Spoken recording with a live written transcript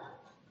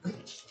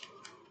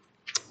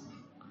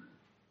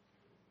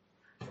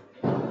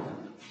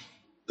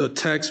The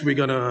text we're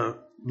going to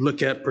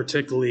look at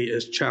particularly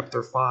is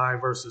chapter 5,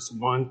 verses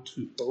 1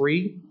 to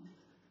 3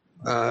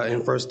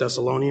 in 1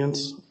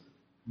 Thessalonians.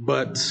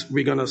 But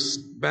we're going to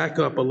back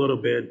up a little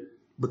bit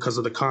because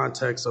of the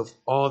context of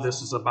all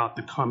this is about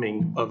the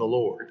coming of the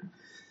Lord.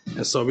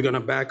 And so we're going to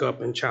back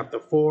up in chapter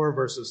 4,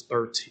 verses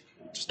 13,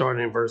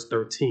 starting in verse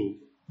 13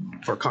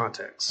 for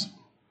context.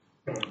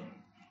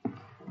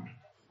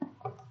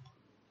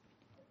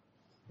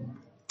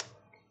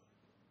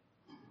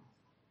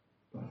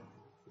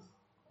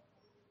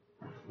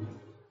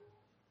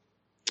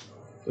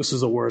 This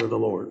is a word of the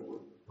Lord.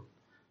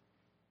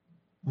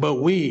 But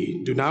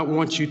we do not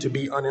want you to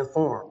be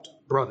uninformed,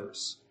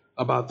 brothers,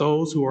 about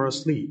those who are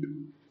asleep,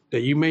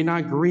 that you may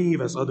not grieve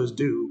as others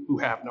do who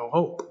have no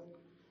hope.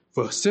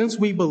 For since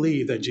we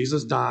believe that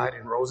Jesus died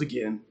and rose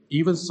again,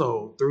 even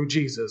so, through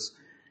Jesus,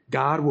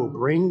 God will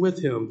bring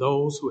with him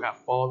those who have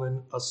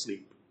fallen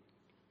asleep.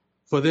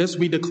 For this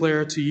we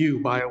declare to you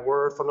by a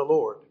word from the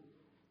Lord,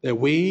 that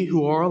we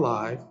who are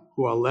alive,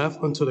 who are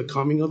left until the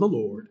coming of the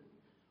Lord,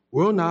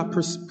 will not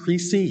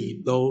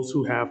precede those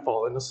who have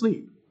fallen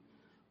asleep.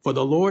 For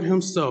the Lord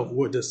himself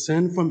will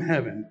descend from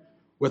heaven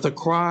with a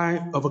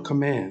cry of a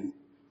command,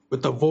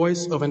 with the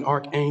voice of an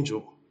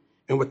archangel,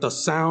 and with the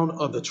sound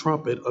of the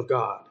trumpet of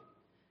God.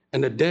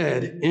 And the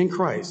dead in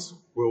Christ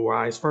will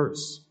rise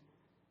first.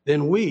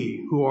 Then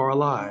we who are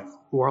alive,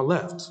 who are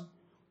left,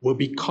 will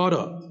be caught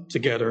up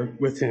together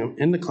with him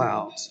in the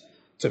clouds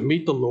to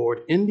meet the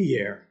Lord in the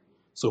air.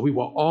 So we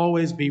will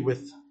always be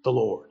with the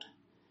Lord.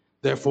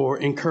 Therefore,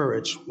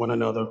 encourage one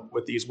another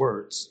with these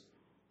words.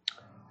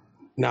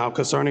 Now,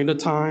 concerning the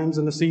times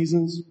and the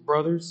seasons,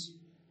 brothers,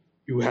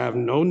 you have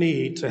no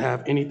need to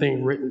have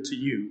anything written to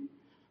you,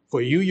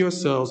 for you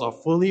yourselves are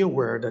fully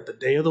aware that the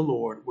day of the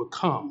Lord will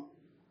come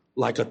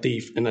like a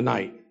thief in the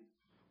night.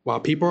 While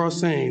people are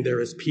saying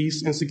there is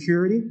peace and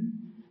security,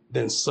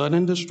 then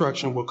sudden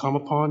destruction will come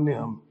upon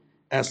them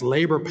as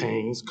labor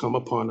pains come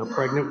upon a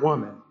pregnant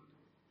woman,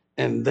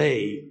 and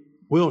they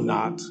will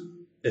not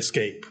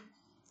escape.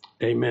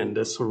 Amen.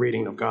 This is a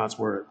reading of God's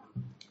word.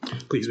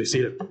 Please be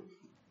seated.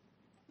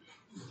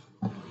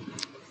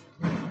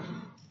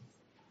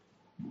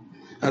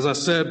 As I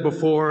said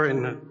before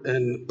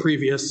in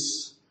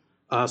previous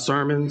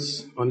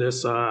sermons on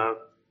this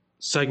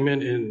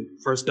segment in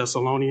 1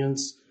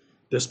 Thessalonians,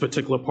 this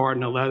particular part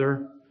in the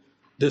letter,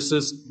 this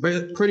is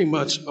pretty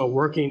much a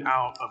working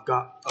out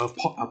of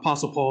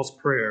Apostle Paul's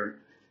prayer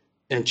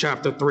in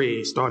chapter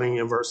 3, starting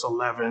in verse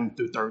 11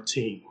 through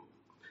 13.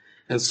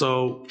 And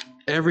so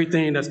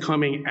everything that's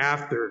coming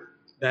after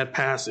that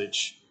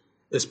passage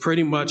is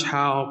pretty much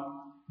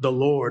how the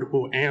Lord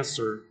will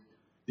answer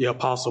the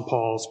Apostle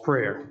Paul's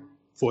prayer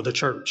for the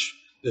church,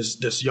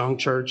 this young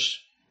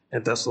church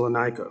in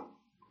Thessalonica.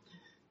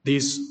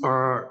 These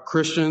are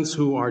Christians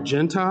who are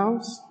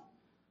Gentiles.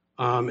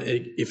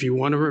 If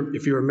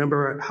you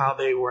remember how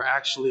they were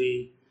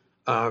actually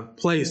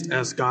placed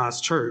as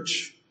God's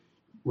church,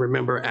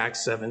 remember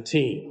Acts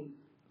 17.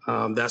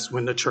 That's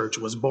when the church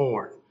was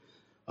born.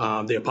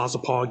 The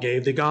Apostle Paul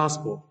gave the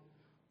gospel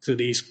to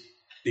these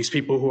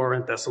people who are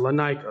in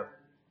Thessalonica.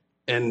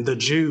 And the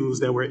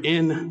Jews that were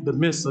in the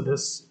midst of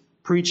this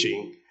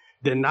preaching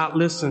did not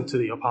listen to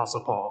the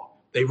Apostle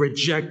Paul. They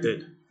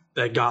rejected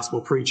that gospel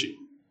preaching.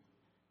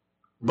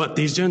 But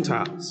these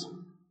Gentiles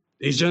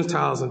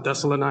in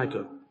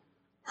Thessalonica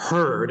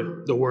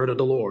heard the word of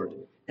the Lord,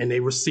 and they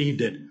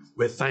received it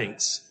with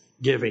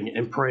thanksgiving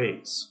and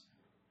praise.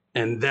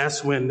 And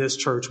that's when this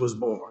church was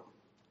born.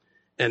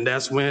 And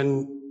that's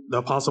when the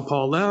Apostle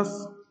Paul left,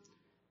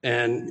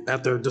 and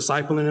after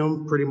discipling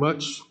them pretty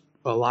much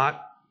a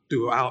lot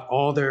throughout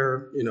all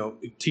their,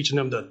 teaching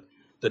them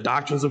the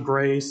doctrines of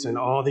grace and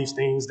all these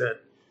things that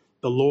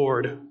the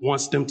Lord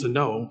wants them to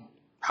know,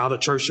 how the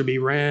church should be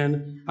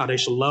ran, how they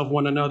should love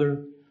one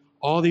another,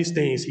 all these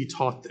things he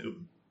taught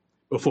them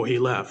before he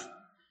left.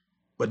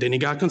 But then he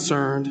got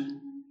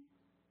concerned,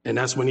 and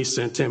that's when he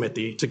sent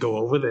Timothy to go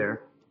over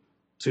there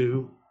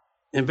to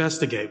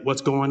investigate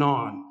what's going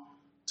on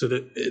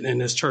in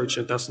this church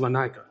in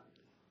Thessalonica.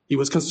 He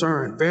was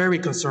concerned, very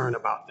concerned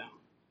about them,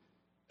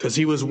 because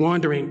he was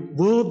wondering,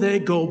 will they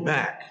go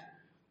back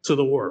to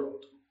the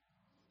world?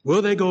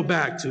 Will they go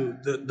back to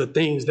the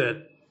things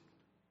that,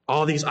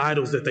 all these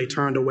idols that they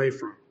turned away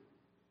from?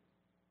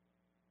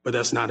 But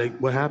that's not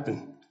what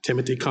happened.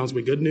 Timothy comes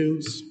with good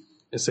news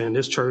and saying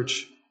this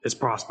church is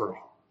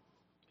prospering.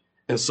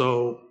 And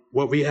so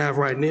what we have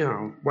right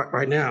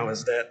now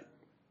is that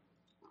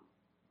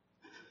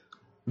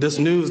this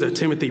news that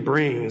Timothy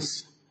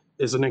brings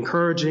is an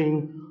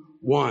encouraging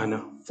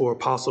one for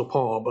Apostle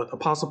Paul, but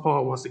Apostle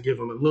Paul wants to give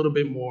him a little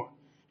bit more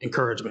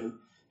encouragement.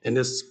 And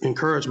this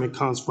encouragement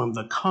comes from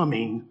the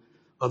coming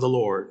of the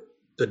Lord,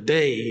 the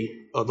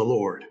day of the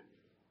Lord.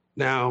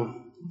 Now,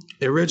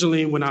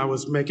 originally when I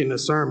was making the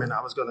sermon,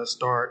 I was going to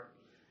start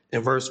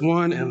in verse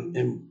 1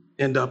 and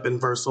end up in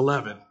verse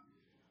 11.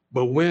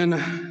 But when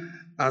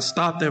I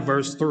stopped at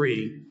verse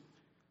 3,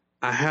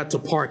 I had to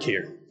park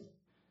here,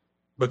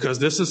 because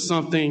this is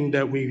something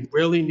that we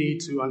really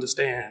need to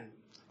understand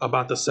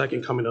about the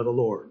second coming of the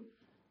Lord.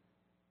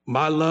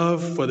 My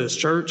love for this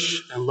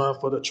church and love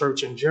for the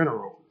church in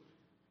general,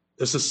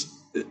 it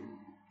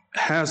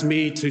has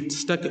me to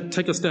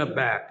take a step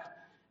back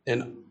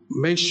and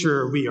make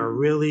sure we are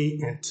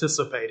really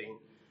anticipating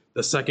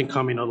the second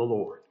coming of the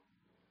Lord,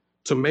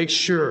 to make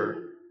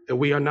sure that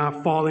we are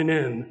not falling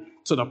in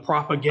to the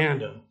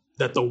propaganda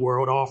that the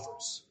world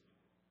offers.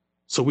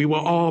 So we will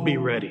all be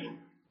ready.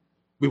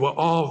 We will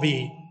all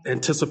be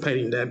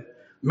anticipating that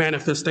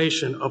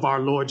manifestation of our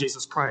Lord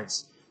Jesus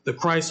Christ, the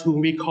Christ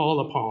whom we call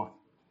upon,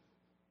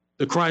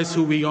 the Christ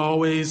who we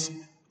always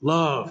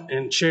love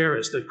and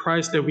cherish, the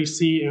Christ that we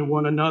see in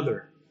one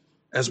another,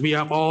 as we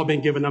have all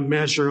been given a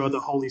measure of the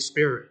Holy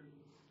Spirit.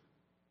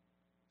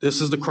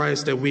 This is the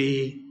Christ that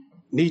we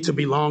need to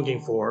be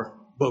longing for,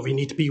 but we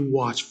need to be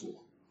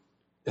watchful.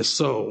 And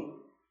so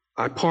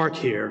I park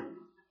here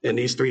in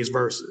these three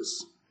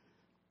verses.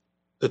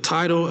 The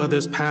title of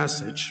this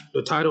passage,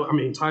 title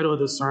of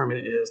this sermon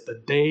is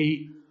The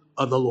Day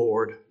of the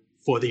Lord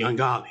for the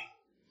Ungodly.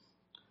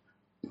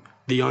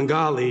 The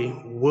ungodly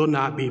will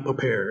not be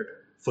prepared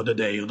for the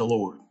day of the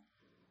Lord.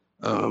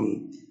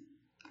 And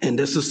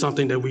this is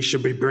something that we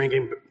should be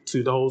bringing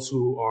to those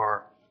who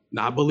are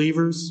not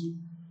believers.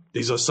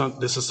 This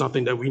is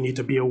something that we need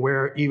to be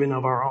aware even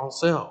of our own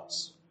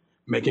selves,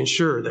 making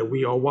sure that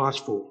we are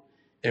watchful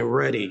and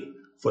ready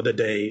for the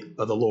day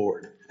of the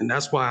Lord. And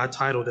that's why I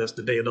titled this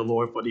The Day of the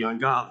Lord for the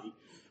Ungodly.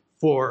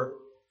 For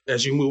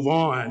as you move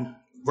on,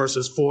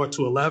 verses 4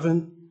 to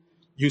 11,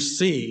 you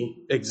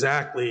see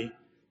exactly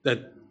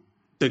that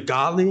the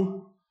godly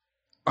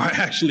are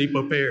actually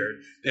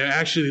prepared. They're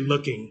actually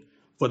looking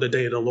for the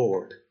day of the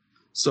Lord.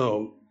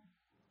 So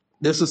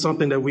this is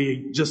something that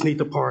we just need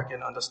to park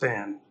and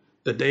understand.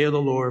 The day of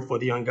the Lord for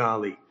the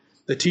ungodly.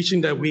 The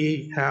teaching that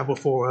we have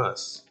before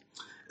us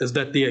is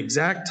that the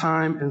exact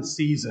time and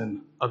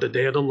season of the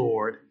day of the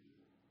Lord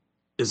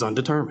is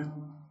undetermined.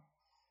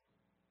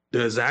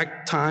 The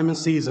exact time and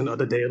season of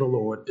the day of the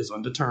Lord is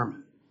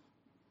undetermined.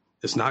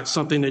 It's not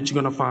something that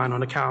you're going to find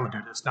on a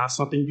calendar. It's not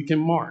something you can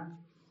mark.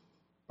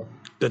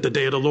 That the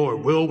day of the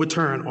Lord will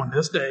return on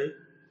this day,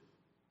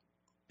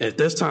 at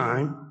this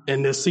time,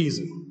 in this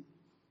season.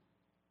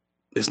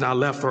 It's not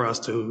left for us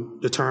to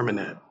determine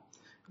that.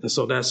 And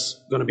so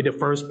that's going to be the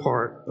first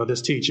part of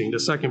this teaching. The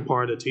second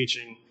part of the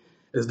teaching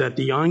is that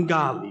the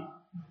ungodly,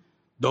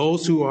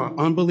 those who are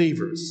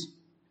unbelievers,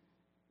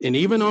 and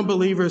even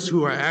unbelievers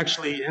who are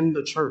actually in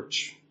the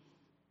church,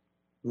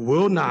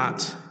 will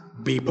not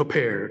be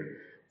prepared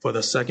for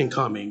the second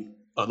coming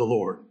of the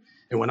Lord.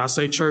 And when I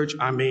say church,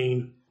 I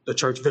mean the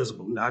church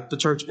visible, not the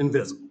church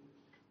invisible.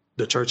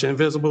 The church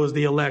invisible is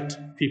the elect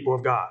people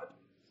of God.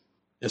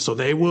 And so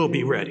they will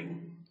be ready.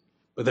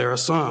 But there are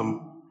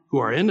some who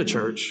are in the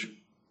church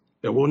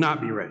that will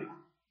not be ready.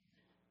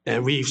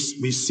 And we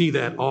see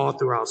that all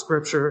throughout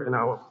Scripture, and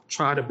I will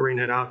try to bring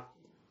it out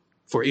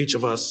for each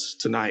of us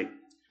tonight.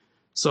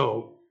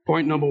 So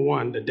point number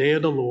one, the day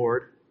of the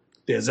Lord,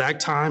 the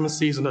exact time and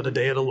season of the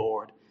day of the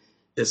Lord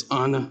is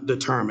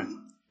undetermined.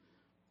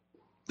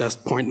 That's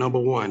point number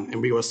one,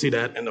 and we will see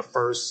that in the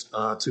first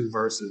two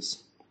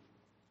verses.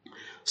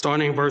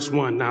 Starting in verse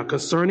 1, now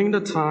concerning the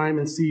time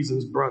and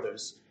seasons,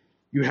 brothers,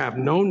 you have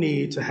no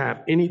need to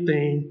have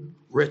anything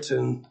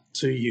written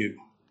to you.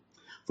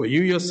 For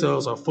you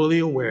yourselves are fully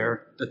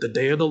aware that the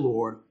day of the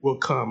Lord will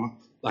come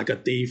like a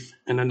thief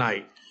in the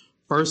night.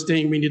 First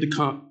thing we need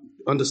to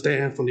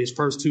understand from these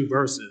first two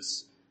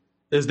verses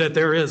is that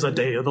there is a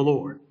day of the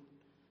Lord.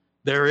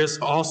 There is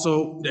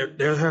also,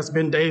 there has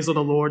been days of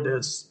the Lord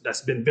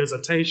that's been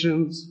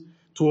visitations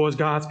towards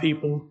God's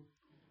people.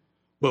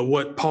 But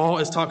what Paul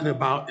is talking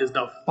about is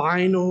the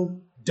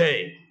final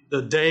day,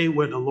 the day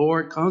where the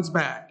Lord comes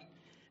back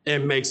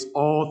and makes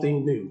all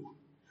things new.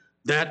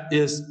 That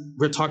is,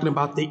 we're talking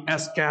about the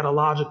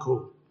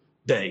eschatological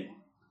day,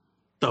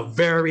 the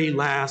very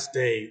last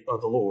day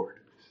of the Lord.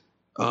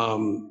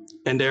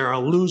 And there are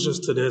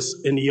allusions to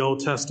this in the Old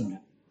Testament.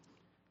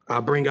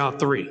 I'll bring out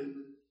three.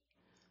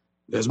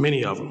 There's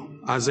many of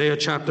them. Isaiah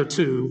chapter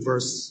 2,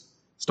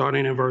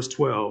 starting in verse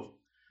 12.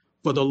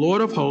 For the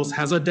Lord of hosts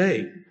has a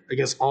day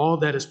against all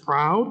that is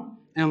proud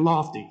and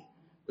lofty,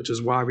 which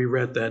is why we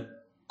read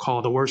that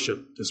call to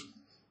worship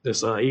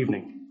this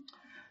evening.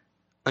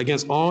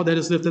 Against all that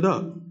is lifted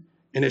up,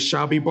 and it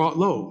shall be brought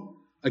low.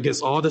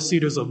 Against all the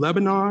cedars of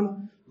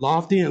Lebanon,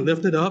 lofty and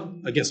lifted up,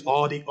 against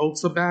all the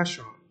oaks of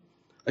Bashan,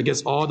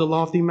 against all the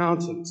lofty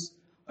mountains,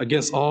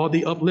 against all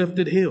the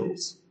uplifted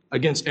hills,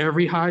 against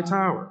every high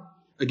tower,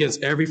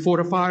 against every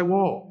fortified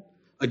wall,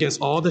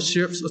 against all the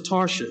ships of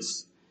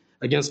Tarshish,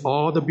 against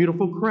all the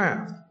beautiful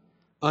craft,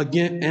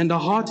 again, and the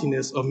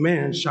haughtiness of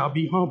man shall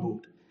be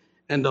humbled,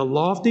 and the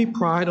lofty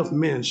pride of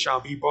men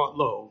shall be brought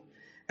low,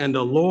 and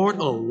the Lord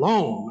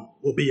alone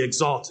will be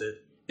exalted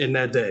in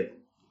that day.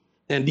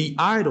 And the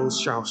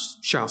idols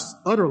shall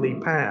utterly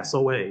pass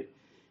away,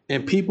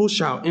 and people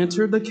shall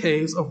enter the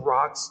caves of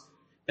rocks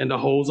and the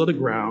holes of the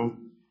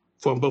ground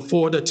from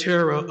before the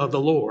terror of the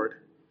Lord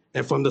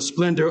and from the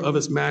splendor of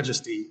his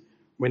majesty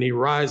when he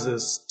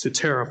rises to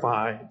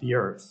terrify the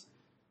earth.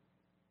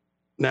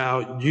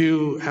 Now,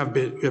 you have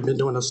been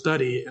doing a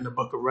study in the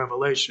book of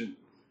Revelation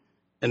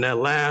And that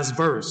last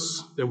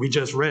verse that we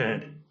just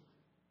read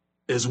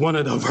is one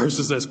of the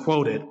verses that's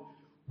quoted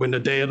when the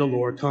day of the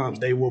Lord comes.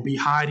 They will be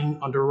hiding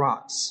under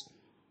rocks.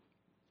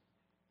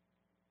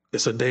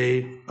 It's a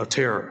day of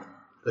terror,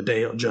 a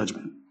day of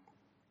judgment.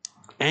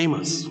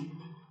 Amos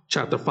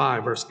chapter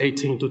 5, verse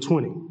 18 to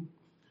 20.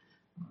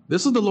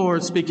 This is the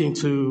Lord speaking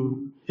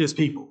to his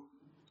people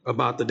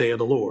about the day of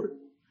the Lord.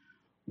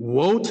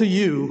 Woe to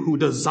you who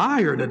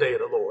desire the day of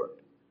the Lord.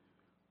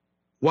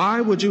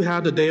 Why would you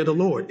have the day of the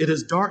Lord? It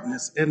is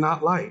darkness and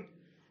not light.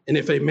 And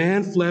if a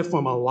man fled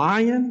from a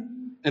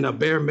lion and a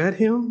bear met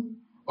him,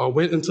 or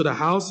went into the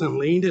house and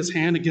leaned his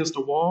hand against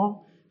the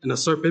wall and a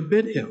serpent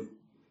bit him,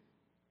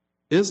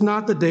 is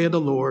not the day of the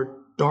Lord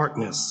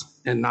darkness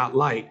and not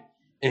light,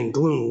 and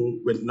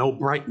gloom with no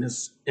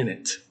brightness in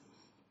it?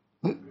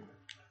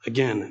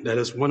 Again, that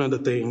is one of the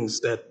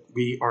things that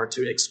we are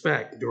to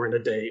expect during the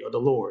day of the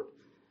Lord.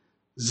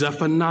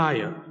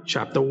 Zephaniah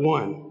chapter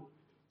 1,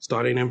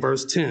 starting in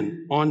verse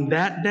 10. On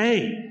that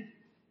day,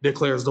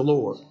 declares the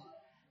Lord,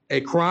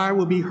 a cry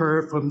will be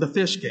heard from the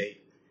fish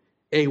gate,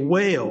 a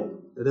wail,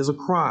 that is a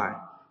cry,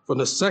 from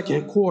the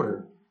second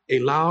quarter, a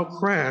loud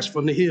crash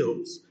from the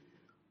hills.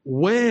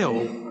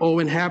 Wail, O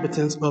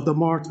inhabitants of the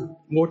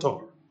mortar,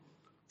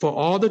 for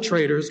all the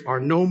traders are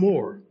no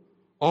more.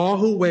 All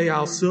who weigh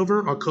out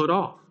silver are cut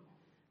off.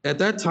 At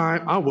that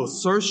time, I will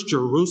search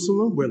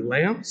Jerusalem with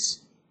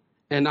lamps,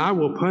 and I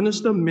will punish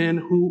the men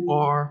who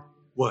are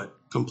what?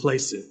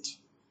 Complacent.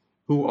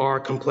 Who are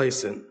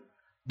complacent.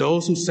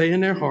 Those who say in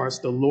their hearts,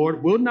 the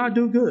Lord will not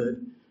do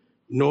good,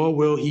 nor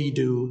will he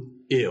do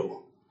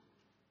ill.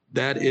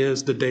 That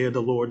is the day of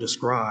the Lord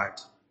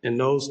described in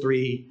those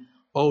three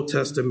Old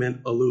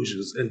Testament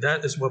allusions. And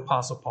that is what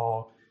Apostle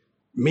Paul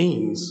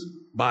means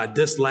by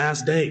this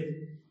last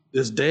day,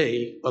 this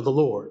day of the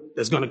Lord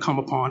that's going to come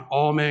upon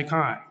all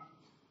mankind,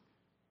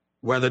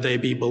 whether they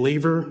be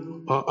believer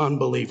or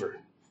unbeliever.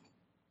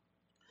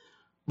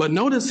 But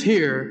notice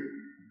here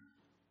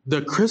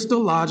the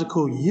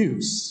Christological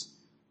use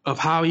of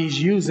how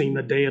he's using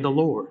the day of the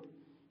Lord.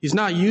 He's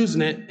not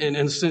using it in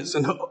a sense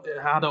in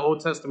how the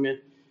Old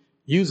Testament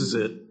uses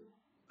it.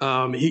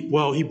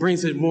 He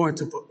brings it more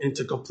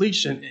into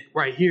completion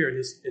right here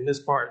in this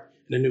part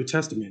in the New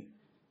Testament.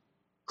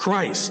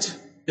 Christ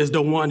is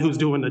the one who's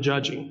doing the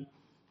judging.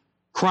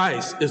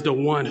 Christ is the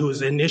one who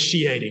is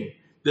initiating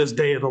this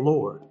day of the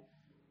Lord.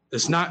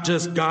 It's not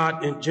just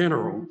God in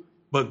general,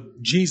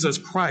 but Jesus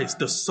Christ,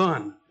 the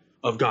Son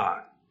of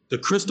God. The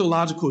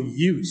Christological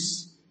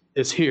use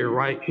is here,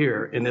 right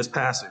here in this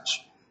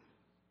passage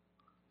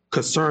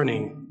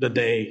concerning the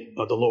day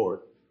of the Lord.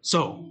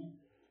 So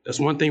that's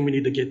one thing we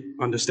need to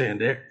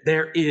understand.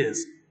 There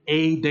is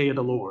a day of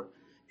the Lord,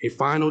 a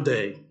final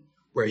day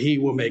where he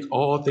will make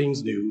all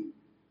things new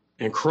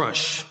and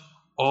crush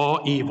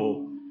all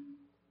evil.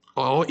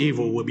 All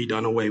evil will be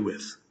done away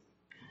with.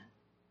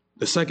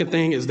 The second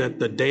thing is that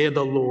the day of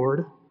the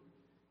Lord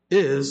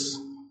is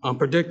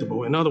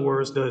unpredictable. In other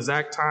words, the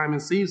exact time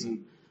and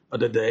season of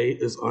the day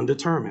is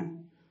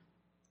undetermined.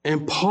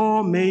 And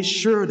Paul made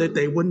sure that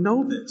they would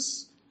know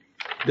this.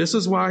 This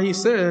is why he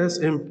says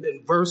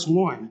in verse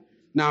 1,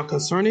 now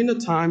concerning the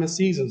time and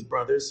seasons,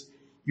 brothers,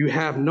 you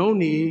have no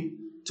need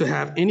to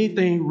have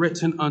anything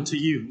written unto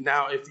you.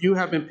 Now, if you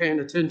have been paying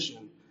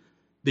attention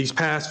these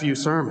past few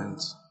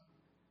sermons,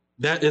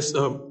 that is,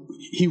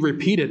 he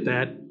repeated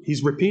that.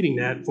 He's repeating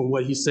that from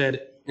what he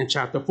said in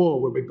chapter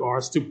 4 with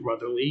regards to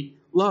brotherly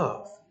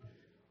love.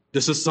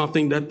 This is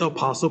something that the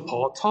Apostle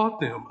Paul taught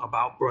them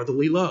about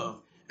brotherly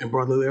love and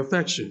brotherly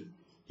affection.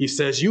 He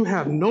says, you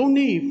have no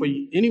need for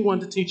anyone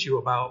to teach you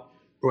about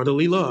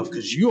brotherly love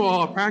because you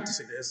all are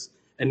practicing this.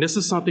 And this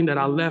is something that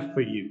I left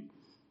for you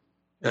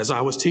as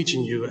I was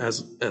teaching you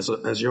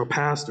as your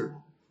pastor.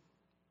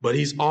 But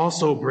he's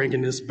also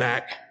bringing this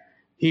back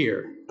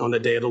here on the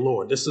day of the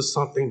Lord. This is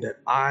something that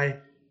I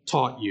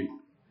taught you.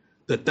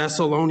 The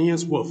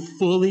Thessalonians were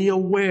fully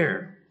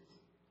aware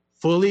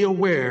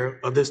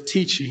of this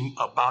teaching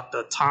about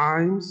the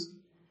times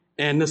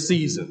and the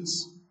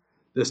seasons.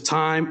 This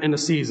time and the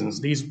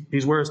seasons.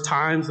 These words,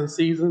 times and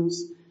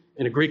seasons,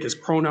 in the Greek is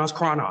chronos.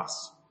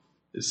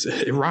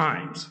 It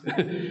rhymes.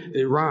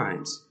 It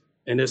rhymes.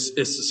 And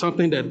it's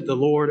something that the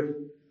Lord,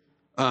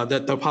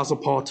 that the Apostle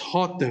Paul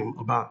taught them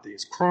about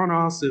these.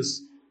 Chronos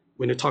is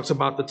when it talks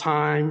about the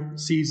time,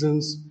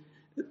 seasons,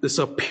 it's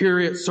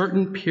a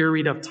certain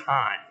period of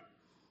time.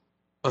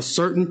 A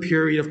certain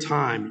period of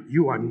time.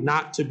 You are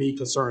not to be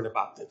concerned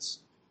about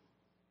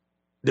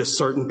this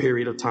certain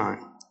period of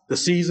time. The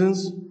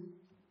seasons,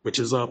 which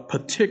is a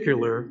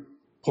particular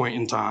point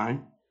in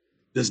time,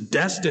 this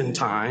destined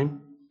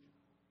time,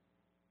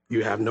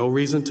 you have no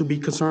reason to be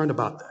concerned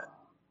about that.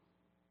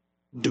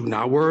 Do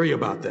not worry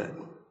about that.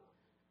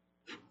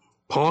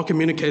 Paul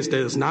communicates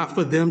that it's not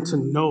for them to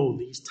know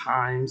these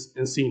times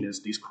and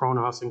seasons, these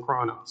chronos and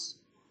chronos.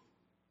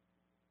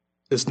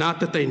 It's not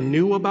that they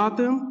knew about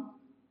them,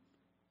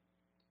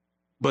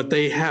 but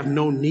they have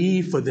no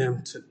need for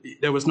them to,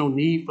 there was no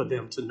need for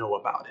them to know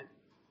about it.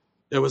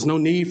 There was no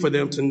need for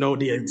them to know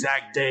the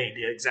exact day,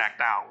 the exact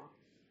hour,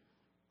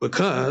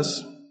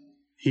 because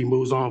he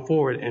moves on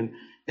forward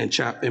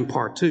in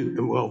part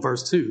 2,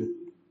 verse 2,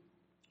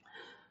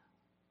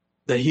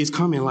 that he's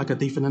coming like a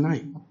thief in the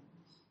night.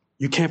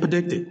 You can't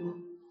predict it.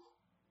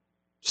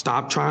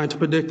 Stop trying to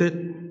predict it.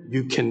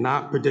 You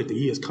cannot predict it.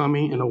 He is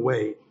coming in a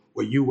way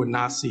where you would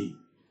not see.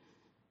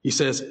 He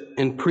says,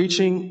 in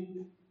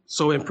preaching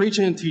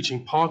and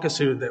teaching, Paul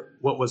considered that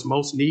what was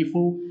most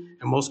needful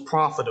and most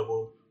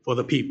profitable for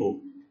the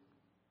people.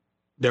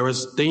 There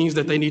was things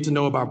that they need to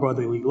know about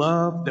brotherly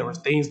love. There were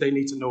things they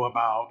need to know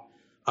about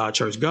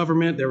church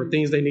government. There were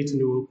things they need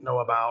to know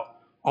about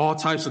all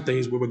types of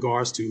things with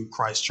regards to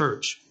Christ's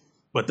church.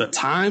 But the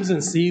times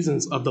and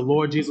seasons of the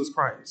Lord Jesus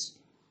Christ,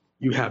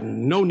 you have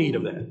no need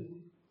of that.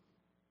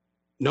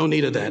 No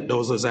need of that,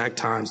 those exact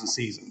times and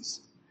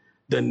seasons.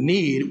 The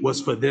need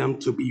was for them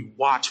to be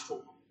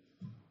watchful.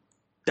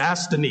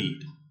 That's the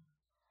need.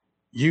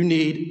 You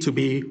need to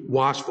be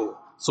watchful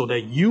so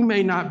that you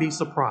may not be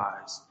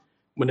surprised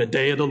when the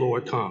day of the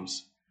Lord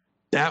comes.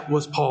 That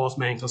was Paul's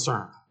main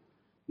concern,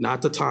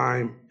 not the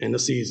time and the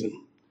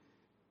season.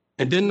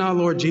 And didn't our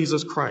Lord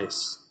Jesus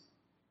Christ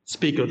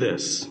speak of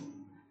this?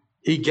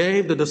 He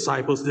gave the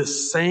disciples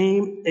this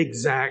same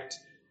exact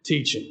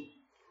teaching.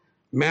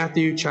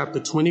 Matthew chapter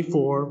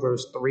 24,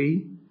 verse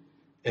 3,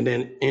 and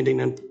then ending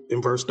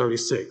in verse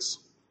 36.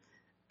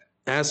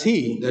 As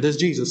he, that is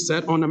Jesus,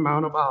 sat on the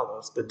Mount of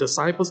Olives, the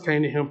disciples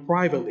came to him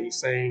privately,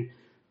 saying,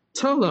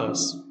 "Tell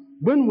us,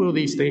 when will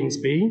these things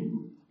be?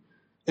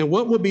 And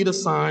what will be the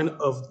sign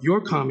of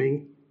your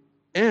coming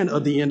and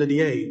of the end of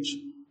the age?"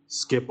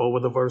 Skip over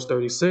to verse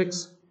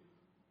 36.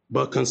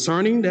 "But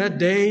concerning that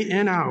day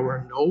and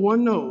hour, no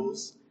one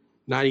knows,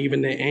 not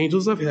even the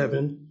angels of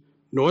heaven,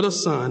 nor the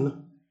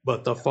Son,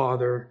 but the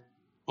Father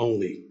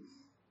only."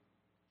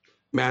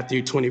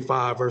 Matthew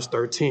 25, verse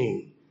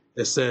 13,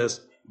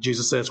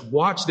 Jesus says,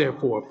 "Watch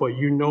therefore, for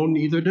you know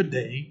neither the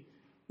day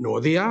nor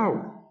the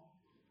hour."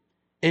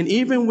 And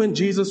even when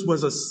Jesus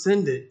was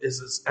ascended,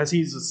 as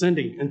he's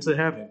ascending into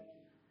heaven,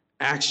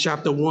 Acts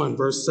chapter 1,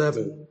 verse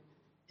 7,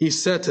 he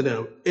said to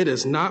them, "It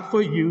is not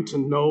for you to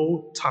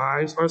know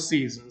times or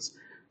seasons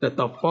that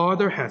the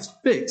Father has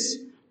fixed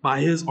by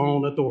his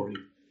own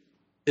authority."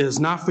 It is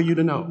not for you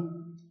to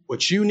know.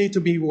 What you need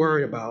to be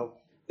worried about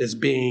is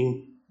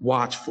being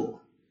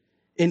watchful.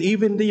 And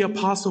even the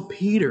Apostle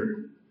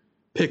Peter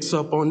picks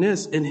up on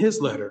this in his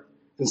letter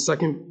in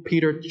 2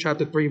 Peter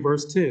chapter 3,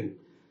 verse 10.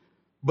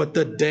 "But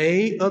the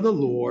day of the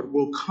Lord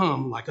will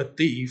come like a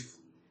thief,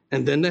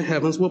 and then the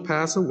heavens will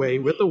pass away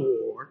with a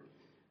roar,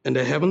 and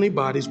the heavenly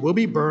bodies will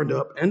be burned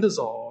up and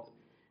dissolved,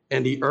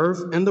 and the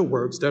earth and the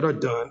works that are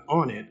done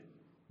on it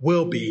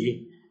will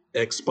be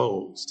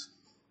exposed."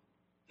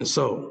 And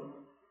so,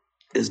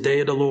 this day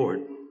of the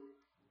Lord,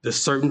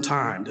 this certain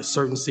time, this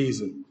certain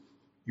season,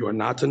 you are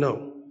not to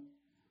know.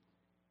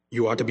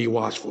 You are to be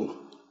watchful.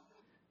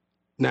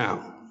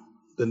 Now,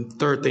 the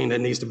third thing that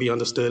needs to be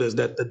understood is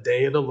that the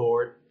day of the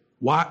Lord,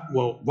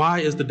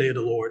 why is the day of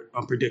the Lord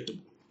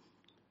unpredictable?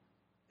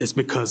 It's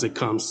because it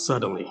comes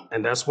suddenly.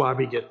 And that's why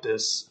we get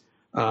this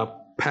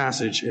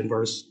passage in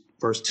verse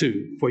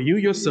 2. "For you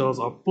yourselves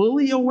are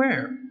fully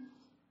aware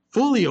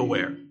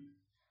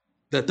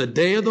that the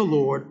day of the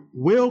Lord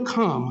will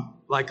come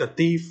like a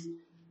thief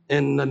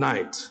in the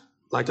night."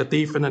 Like a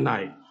thief in the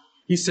night.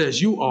 He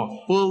says you are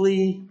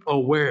fully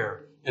aware.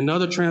 In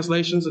other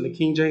translations, in the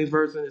King James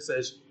Version, it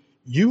says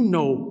you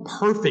know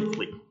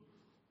perfectly.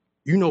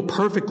 You know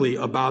perfectly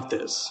about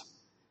this.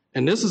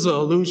 And this is an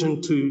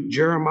allusion to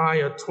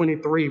Jeremiah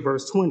 23,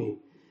 verse 20.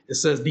 It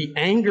says, "The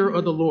anger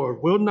of the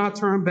Lord will not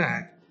turn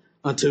back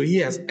until he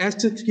has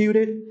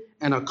executed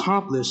and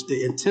accomplished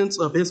the intents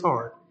of his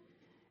heart.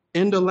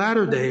 In the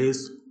latter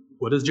days,"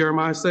 what does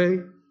Jeremiah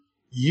say?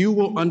 "You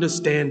will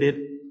understand it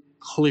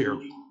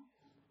clearly."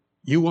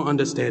 You will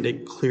understand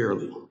it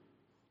clearly.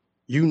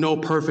 You know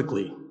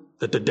perfectly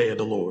that the day of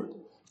the Lord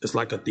is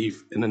like a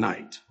thief in the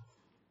night.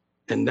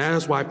 And that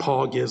is why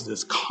Paul gives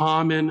this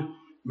common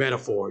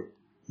metaphor.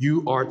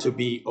 You are to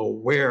be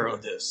aware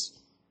of this,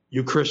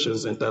 you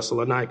Christians in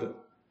Thessalonica.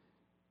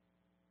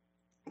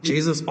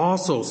 Jesus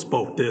also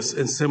spoke this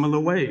in similar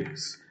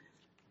ways.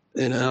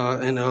 In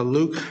Mark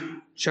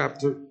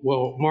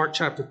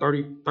chapter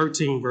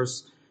 13,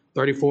 verse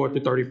 34 to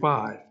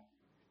 35.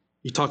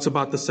 He talks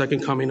about the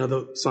second coming of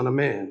the Son of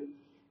Man.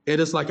 "It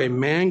is like a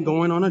man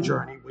going on a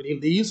journey when he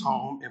leaves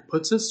home and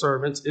puts his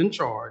servants in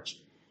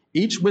charge,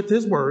 each with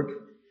his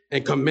work,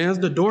 and commands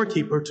the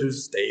doorkeeper to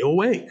stay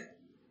awake.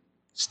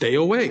 Stay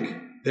awake.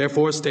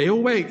 Therefore, stay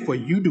awake, for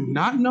you do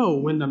not know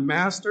when the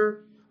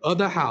master of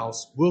the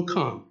house will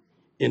come,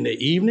 in the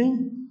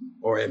evening,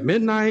 or at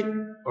midnight,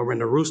 or when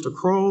the rooster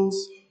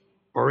crows,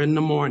 or in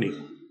the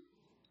morning."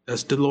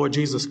 That's the Lord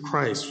Jesus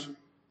Christ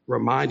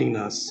reminding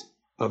us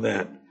of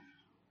that.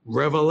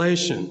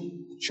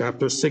 Revelation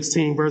chapter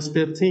 16, verse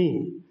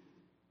 15.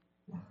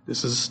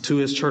 This is to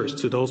his church,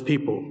 to those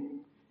people.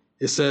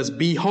 It says,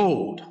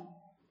 "Behold,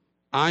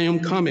 I am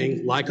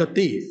coming like a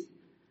thief.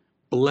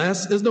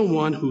 Blessed is the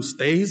one who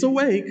stays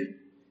awake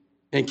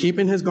and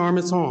keeping his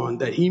garments on,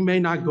 that he may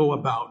not go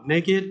about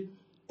naked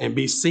and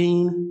be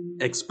seen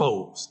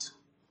exposed."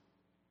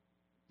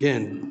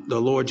 Again,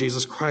 the Lord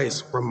Jesus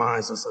Christ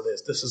reminds us of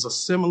this. This is a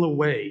similar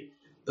way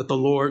that the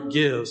Lord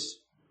gives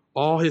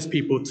all his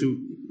people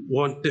to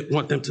want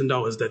them to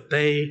know, is that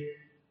they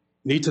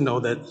need to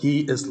know that he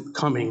is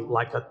coming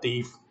like a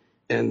thief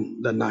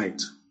in the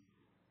night.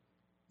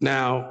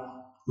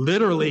 Now,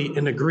 literally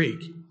in the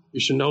Greek, you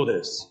should know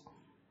this.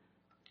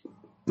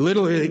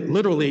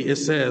 Literally it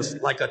says,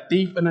 like a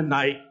thief in the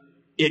night,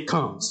 it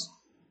comes.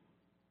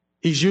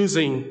 He's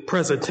using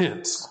present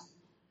tense.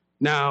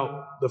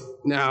 Now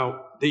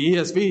the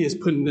ESV is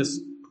putting this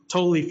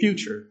totally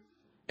future.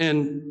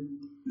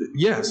 And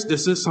yes,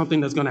 this is something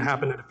that's going to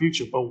happen in the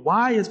future. But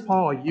why is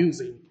Paul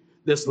using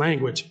this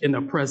language in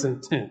the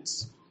present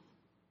tense?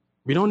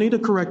 We don't need to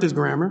correct his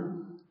grammar.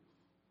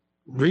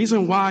 The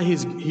reason why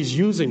he's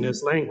using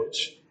this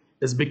language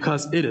is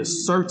because it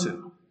is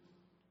certain.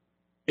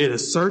 It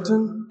is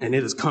certain, and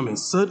it is coming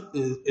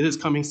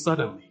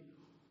suddenly.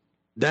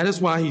 That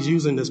is why he's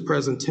using this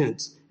present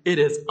tense. It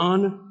is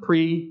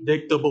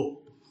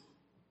unpredictable.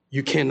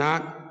 You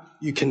cannot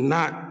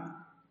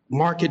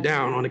mark it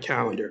down on a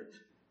calendar.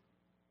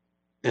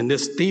 And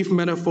this thief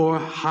metaphor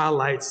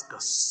highlights the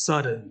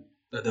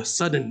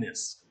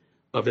suddenness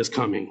of his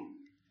coming.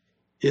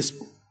 His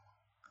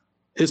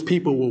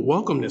people will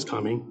welcome this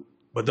coming,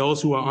 but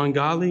those who are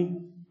ungodly,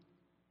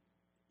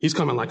 he's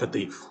coming like a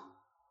thief.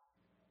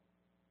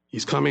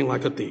 He's coming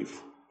like a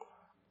thief.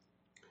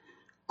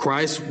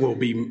 Christ will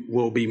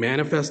be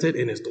manifested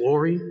in his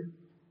glory,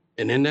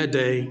 and in that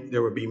day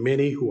there will be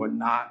many who are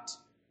not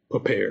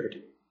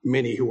prepared,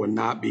 many who will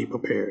not be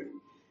prepared.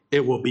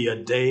 It will be a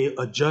day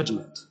of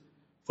judgment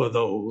for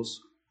those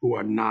who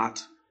are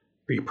not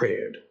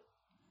prepared.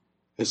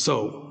 And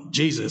so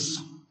Jesus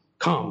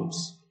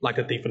comes like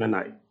a thief in the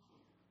night.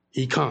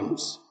 He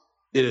comes.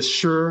 It is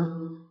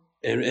sure,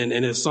 and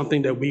it's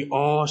something that we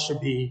all should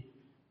be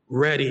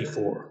ready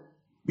for.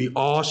 We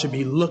all should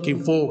be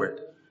looking forward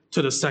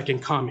to the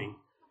second coming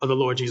of the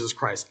Lord Jesus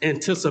Christ,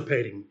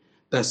 anticipating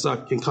that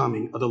second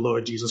coming of the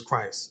Lord Jesus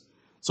Christ.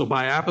 So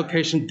by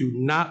application, do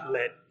not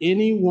let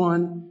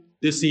anyone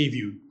deceive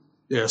you.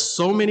 There are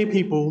so many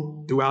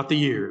people throughout the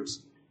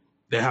years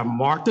that have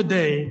marked the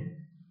day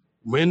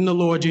when the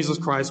Lord Jesus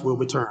Christ will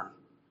return.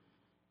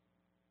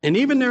 And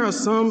even there are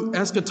some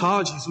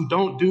eschatologies who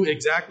don't do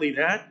exactly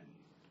that,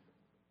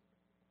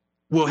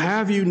 will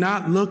have you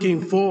not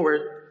looking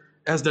forward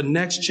as the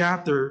next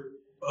chapter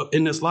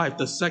in this life,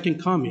 the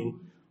second coming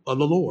of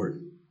the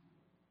Lord.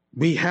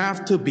 We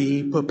have to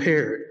be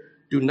prepared.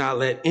 Do not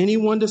let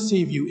anyone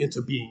deceive you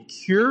into being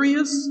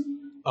curious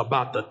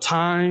about the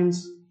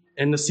times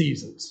and the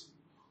seasons.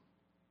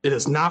 It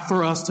is not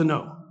for us to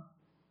know.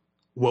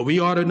 What we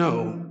ought to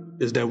know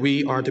is that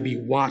we are to be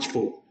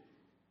watchful.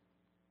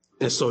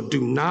 And so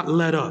do not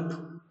let up.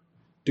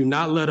 Do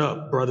not let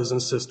up, brothers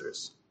and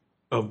sisters,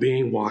 of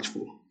being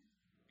watchful.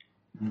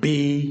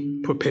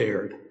 Be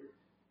prepared.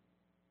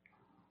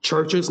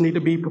 Churches need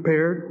to be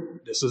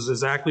prepared. This is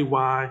exactly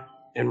why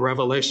in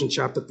Revelation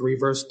chapter 3,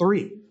 verse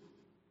 3,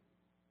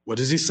 what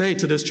does he say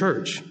to this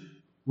church?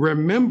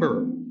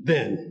 Remember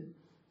then.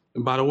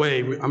 And by the way,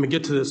 I'm going to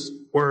get to this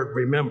word,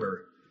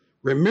 remember.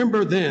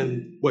 Remember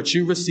then what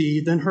you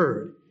received and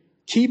heard.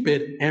 Keep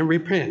it and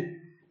repent.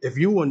 If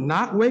you will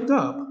not wake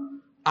up,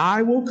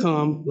 I will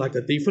come like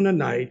a thief in the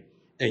night,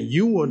 and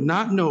you will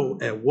not know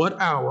at what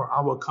hour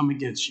I will come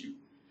against you.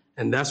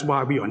 And that's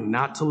why we are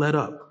not to let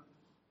up.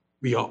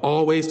 We are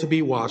always to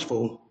be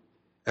watchful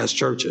as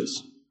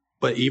churches,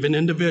 but even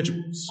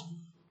individuals.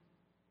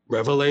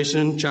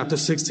 Revelation chapter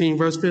 16,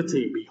 verse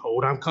 15,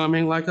 behold, I'm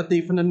coming like a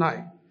thief in the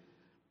night.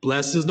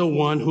 Blessed is the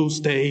one who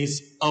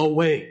stays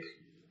awake.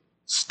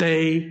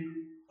 Stay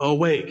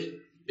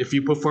awake. If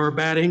you prefer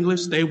bad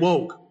English, stay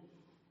woke.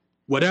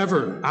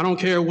 Whatever, I don't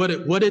care what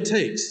it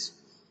takes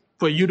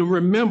for you to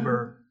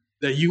remember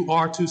that you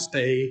are to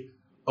stay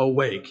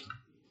awake.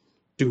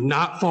 Do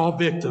not fall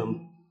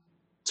victim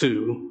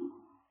to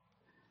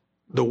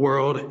the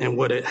world and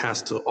what it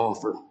has to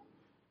offer.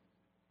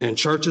 And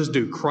churches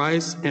do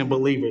Christ and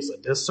believers a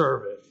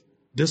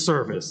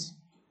disservice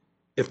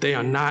if they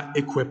are not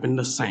equipping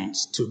the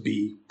saints to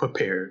be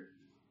prepared.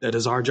 That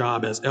is our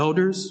job as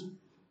elders.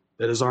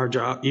 That is our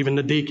job, even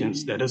the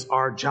deacons. That is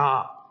our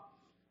job,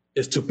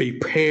 is to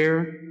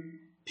prepare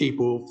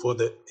people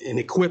and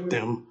equip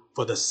them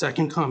for the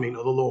second coming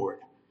of the Lord.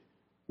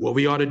 What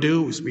we ought to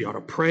do is we ought to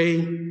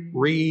pray,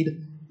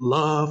 read,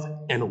 love,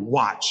 and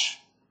watch.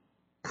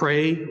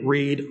 Pray,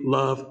 read,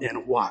 love,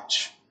 and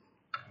watch.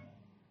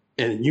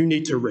 And you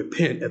need to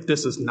repent if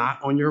this is not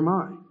on your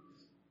mind.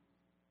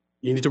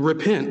 You need to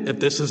repent if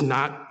this is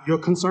not your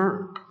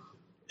concern.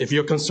 If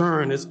your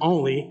concern is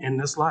only in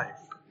this life.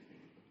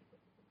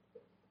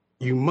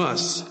 You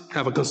must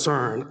have a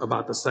concern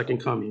about the second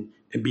coming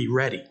and be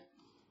ready.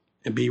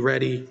 And be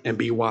ready and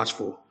be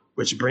watchful.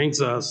 Which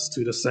brings us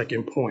to the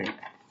second point.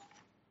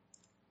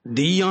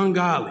 The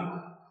ungodly,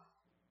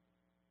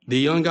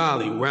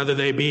 whether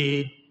they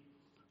be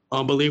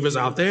unbelievers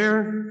out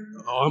there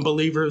or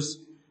unbelievers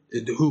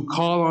who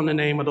call on the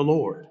name of the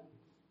Lord.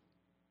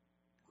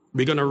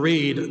 We're going to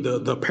read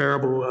the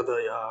parable of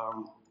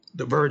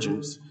the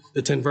virgins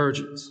the 10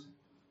 virgins,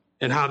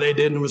 and how they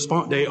didn't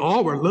respond. They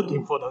all were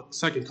looking for the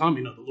second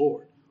coming of the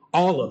Lord,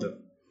 all of them.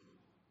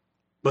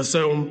 But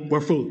some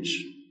were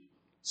foolish.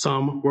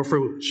 Some were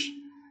foolish.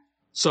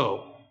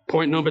 So,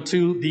 point number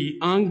 2, the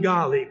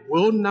ungodly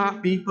will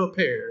not be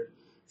prepared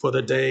for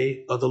the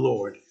day of the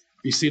Lord.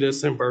 You see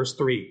this in verse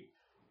 3.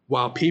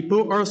 While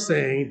people are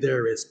saying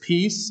there is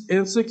peace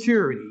and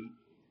security,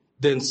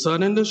 then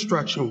sudden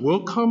destruction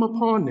will come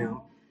upon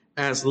them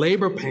as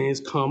labor pains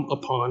come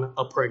upon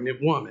a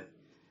pregnant woman,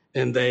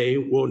 and they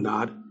will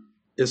not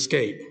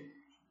escape.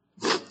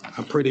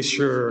 I'm pretty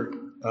sure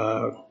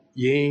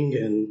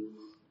Ying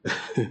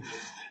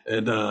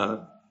and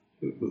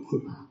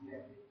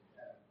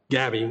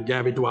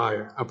Gabby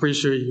Dwyer. I'm pretty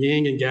sure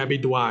Ying and Gabby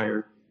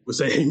Dwyer would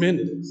say amen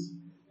to this.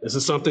 This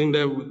is something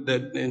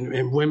that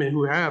and women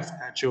who have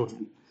had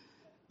children,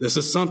 this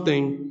is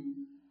something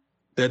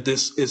that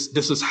this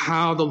is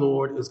how the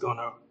Lord is going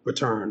to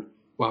return.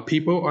 While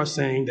people are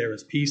saying there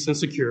is peace and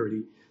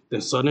security,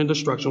 then sudden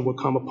destruction will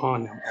come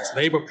upon them as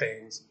labor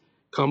pains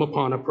come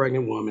upon a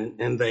pregnant woman,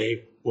 and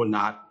they will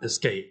not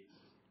escape.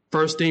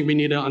 First thing we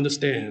need to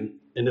understand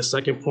in the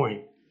second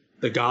point,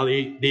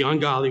 the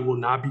ungodly will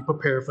not be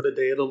prepared for the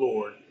day of the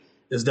Lord,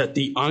 is that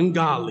the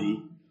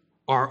ungodly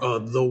are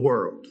of the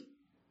world.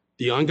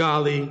 The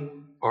ungodly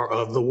are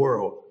of the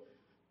world.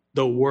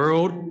 The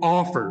world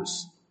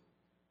offers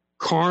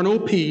carnal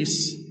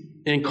peace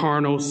and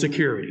carnal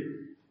security.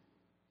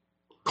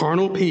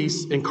 Carnal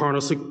peace and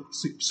carnal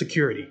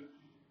security.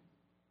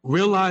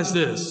 Realize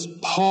this,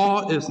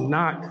 Paul is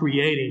not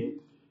creating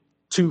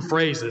two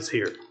phrases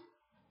here.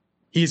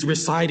 He's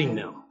reciting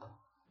them.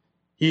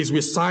 He's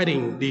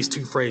reciting these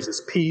two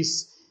phrases,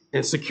 peace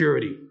and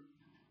security.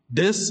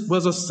 This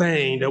was a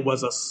saying that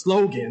was a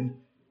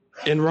slogan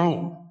in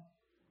Rome.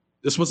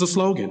 This was a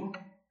slogan.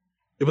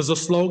 It was a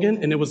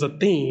slogan and it was a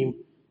theme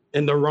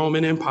in the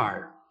Roman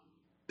Empire.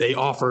 They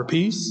offer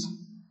peace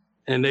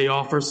and they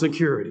offer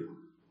security.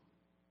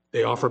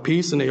 They offer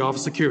peace and they offer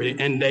security.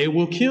 And they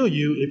will kill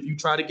you if you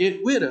try to get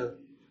rid of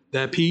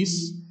that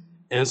peace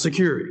and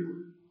security.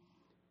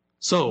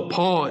 So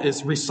Paul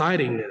is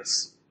reciting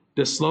this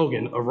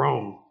slogan of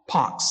Rome,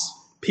 Pax,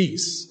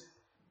 peace.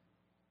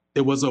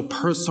 It was a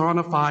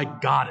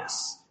personified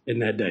goddess in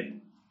that day.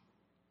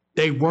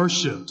 They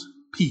worshiped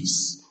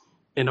peace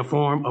in the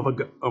form of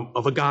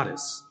a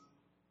goddess.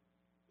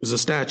 It was a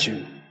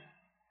statue.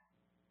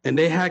 And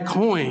they had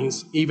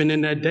coins even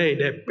in that day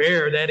that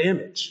bear that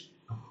image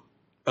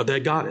of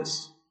that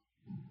goddess.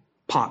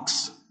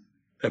 Pax,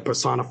 that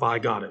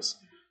personified goddess.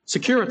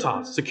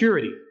 Securitas,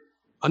 security,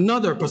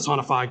 another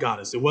personified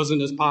goddess. It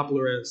wasn't as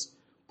popular as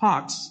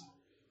Pax,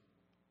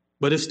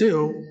 but it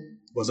still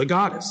was a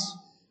goddess,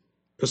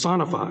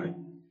 personified.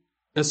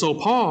 And so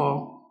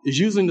Paul is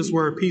using this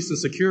word peace and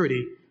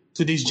security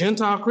to these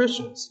Gentile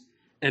Christians.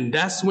 And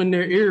that's when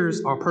their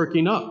ears are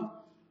perking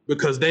up,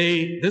 because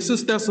this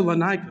is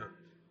Thessalonica.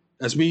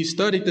 As we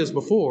studied this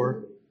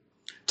before,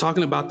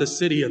 talking about the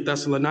city of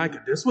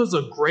Thessalonica, this was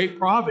a great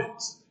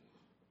province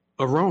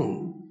of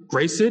Rome,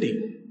 great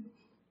city.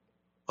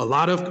 A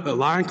lot of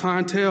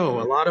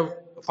clientele, a lot of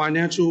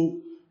financial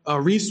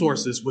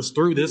resources was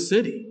through this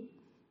city.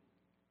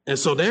 And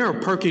so they are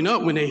perking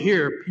up when they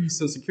hear peace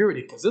and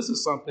security, because this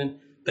is something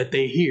that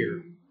they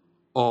hear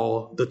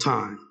all the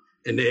time.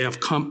 And they have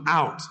come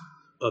out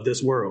of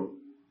this world.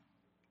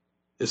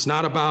 It's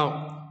not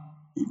about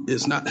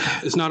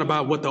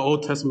what the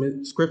Old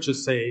Testament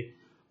scriptures say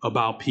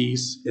about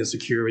peace and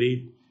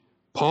security.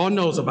 Paul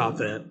knows about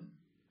that.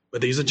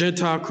 But these are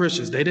Gentile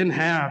Christians. They didn't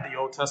have the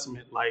Old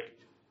Testament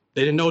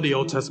they didn't know the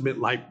Old Testament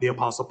like the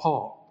Apostle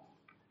Paul.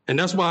 And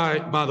that's why,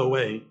 by the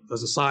way,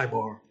 as a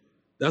sidebar,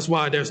 that's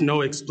why there's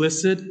no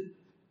explicit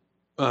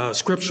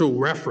scriptural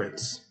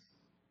reference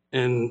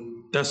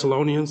in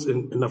Thessalonians,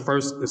 in the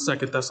first and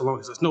second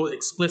Thessalonians. There's no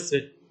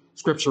explicit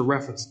scripture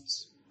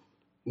references,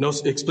 no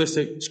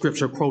explicit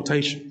scripture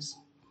quotations.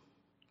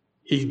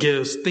 He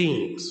gives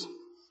themes,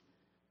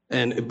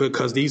 and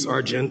because these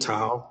are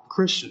Gentile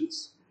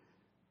Christians.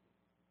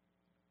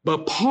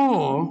 But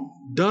Paul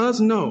does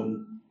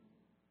know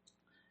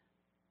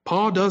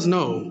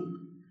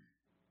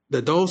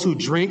that those who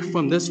drink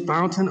from this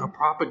fountain of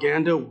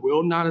propaganda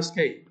will not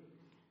escape.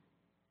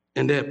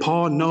 And that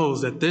Paul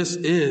knows that this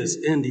is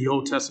in the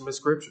Old Testament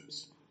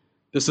scriptures.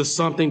 This is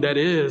something that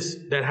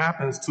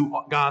happens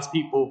to God's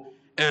people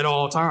at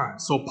all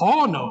times. So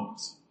Paul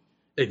knows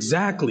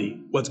exactly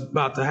what's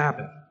about to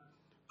happen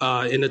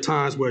in the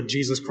times where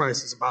Jesus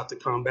Christ is about to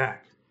come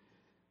back.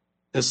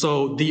 And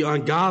so the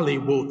ungodly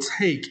will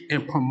take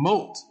and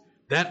promote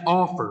that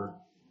offer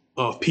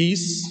of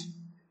peace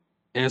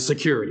and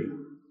security.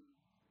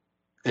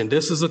 And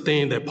this is a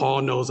thing that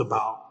Paul knows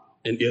about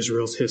in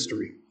Israel's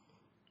history.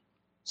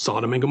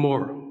 Sodom and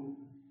Gomorrah,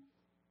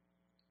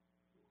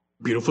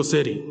 beautiful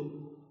city,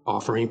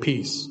 offering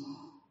peace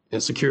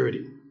and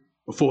security.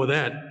 Before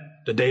that,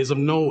 the days of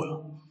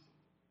Noah,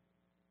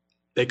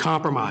 they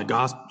compromised.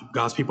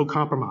 God's people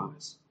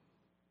compromised.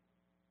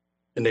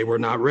 And they were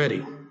not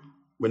ready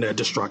when that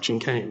destruction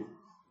came.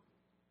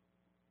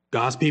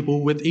 God's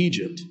people with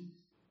Egypt,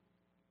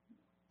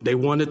 They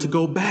wanted to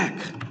go back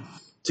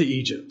to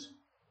Egypt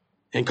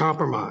and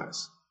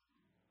compromise.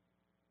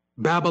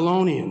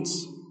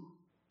 Babylonians,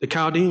 the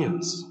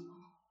Chaldeans,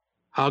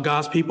 how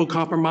God's people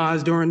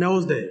compromised during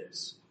those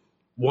days,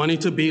 wanting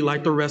to be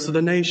like the rest of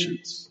the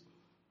nations.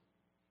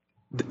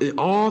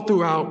 All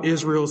throughout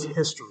Israel's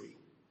history,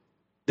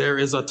 there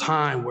is a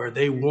time where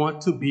they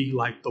want to be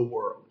like the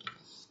world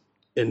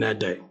in that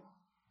day.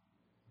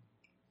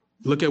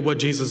 Look at what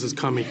Jesus is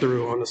coming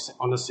through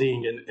on the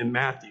scene in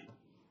Matthew.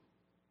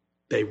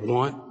 They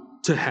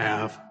want to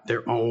have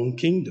their own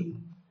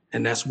kingdom,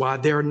 and that's why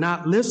they're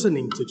not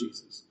listening to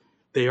Jesus.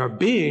 They are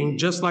being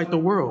just like the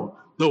world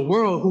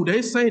who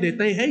they say that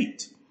they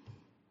hate.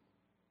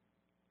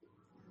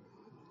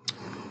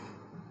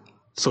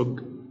 So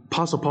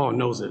Apostle Paul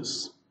knows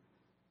this.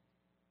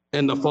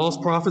 And the false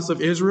prophets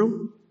of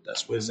Israel,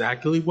 that's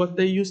exactly what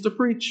they used to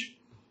preach.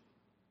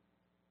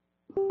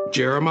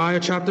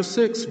 Jeremiah chapter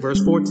 6,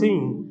 verse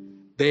 14.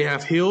 They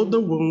have healed the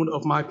wound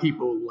of my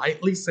people,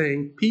 lightly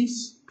saying,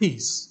 peace,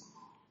 peace,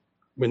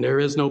 when there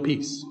is no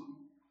peace.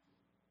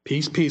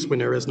 Peace, peace, when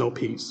there is no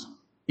peace.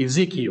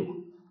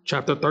 Ezekiel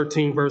chapter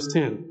 13, verse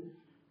 10.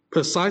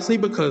 Precisely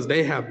because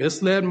they have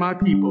misled my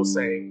people,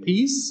 saying,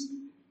 peace,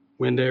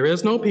 when there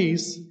is no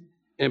peace,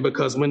 and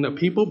because when the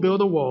people build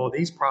a wall,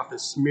 these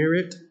prophets smear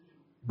it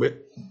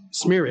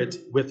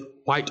with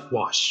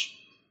whitewash.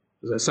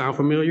 Does that sound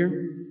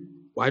familiar?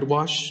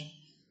 Whitewash?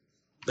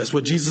 That's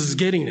what Jesus is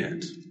getting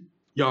at.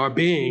 Y'all are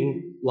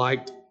being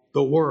like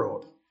the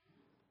world.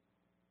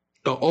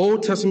 The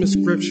Old Testament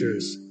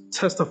scriptures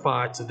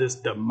testify to this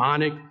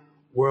demonic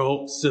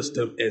world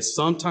system, and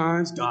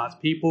sometimes God's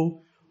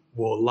people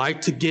will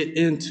like to get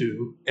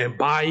into and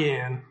buy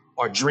in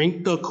or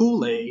drink the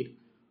Kool-Aid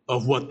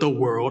of what the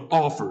world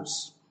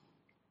offers.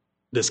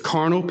 This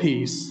carnal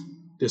peace,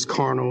 this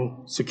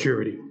carnal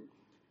security.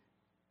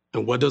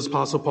 And what does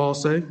Apostle Paul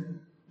say?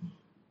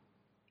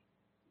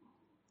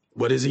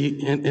 What is he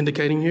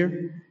indicating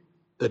here?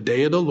 The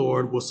day of the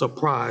Lord will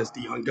surprise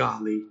the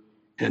ungodly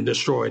and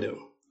destroy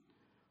them.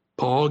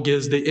 Paul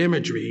gives the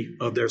imagery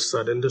of their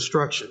sudden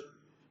destruction.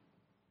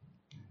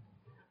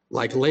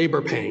 Like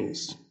labor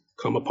pains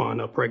come upon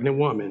a pregnant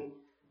woman,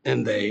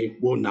 and they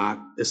will not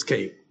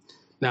escape.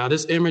 Now,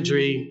 this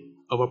imagery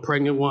of a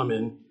pregnant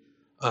woman,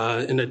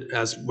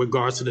 as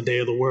regards to the day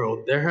of the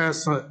world, there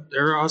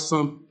are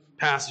some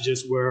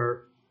passages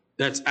where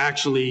that's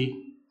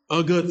actually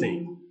a good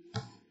thing.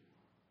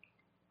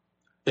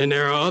 And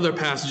there are other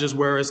passages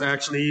where it's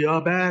actually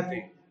a bad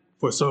thing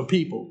for some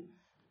people.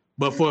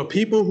 But for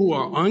people who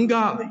are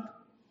ungodly,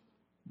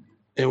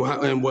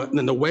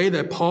 and the way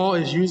that Paul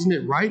is using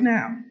it right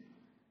now,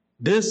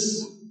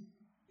 this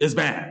is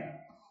bad.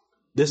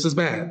 This is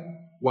bad.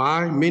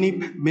 Why?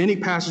 Many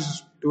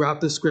passages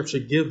throughout this scripture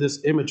give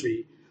this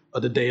imagery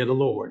of the day of the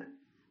Lord.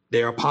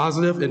 They are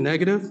positive and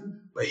negative,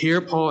 but here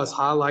Paul is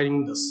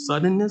highlighting the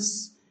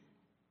suddenness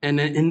and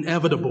the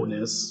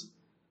inevitableness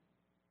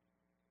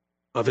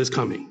of his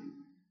coming,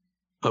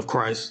 of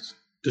Christ's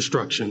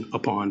destruction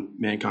upon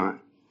mankind.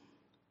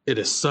 It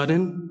is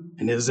sudden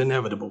and it is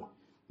inevitable.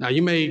 Now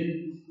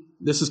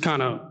this is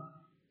kind of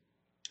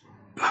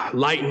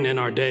lightened in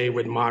our day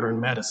with modern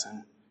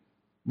medicine,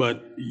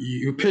 but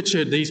you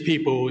picture these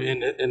people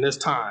in this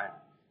time,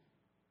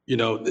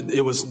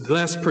 it was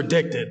less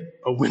predicted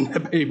of when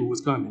that baby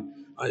was coming.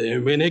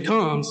 And when it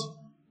comes,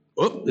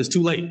 it's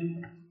too late.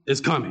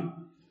 It's coming.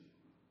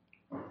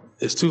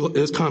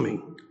 It's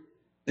coming.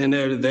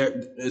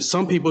 And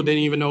some people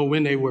didn't even know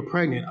when they were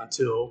pregnant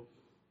until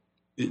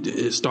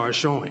it started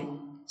showing.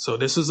 So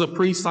this is a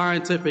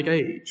pre-scientific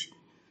age.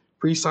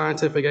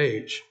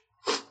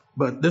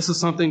 But this is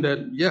something that,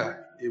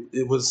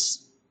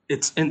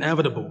 it's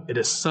inevitable. It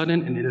is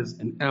sudden and it is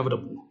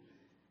inevitable.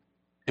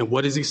 And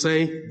what does he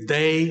say?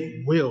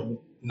 They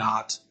will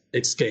not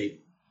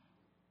escape.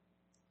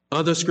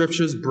 Other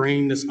scriptures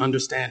bring this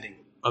understanding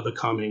of the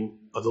coming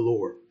of the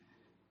Lord.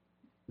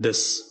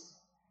 This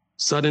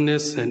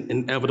suddenness and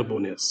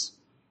inevitableness.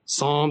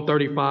 Psalm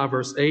 35,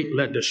 verse 8,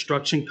 let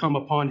destruction come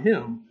upon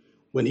him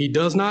when he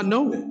does not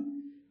know it,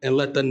 and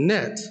let the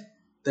net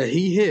that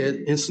he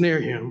hid ensnare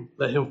him,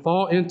 let him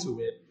fall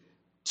into it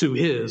to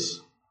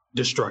his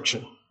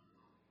destruction.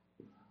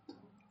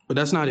 But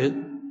that's not it.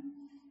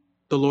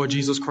 The Lord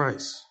Jesus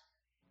Christ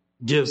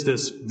gives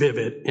this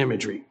vivid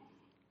imagery.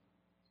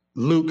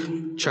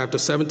 Luke chapter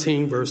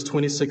 17, verse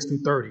 26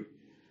 through 30.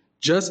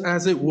 Just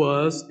as it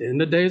was in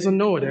the days of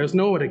Noah, there's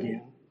Noah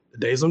again, the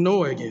days of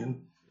Noah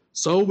again,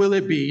 so will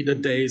it be the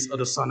days of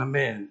the Son of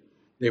Man.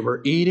 They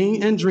were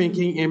eating and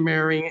drinking and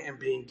marrying and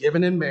being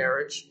given in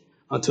marriage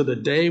until the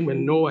day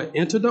when Noah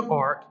entered the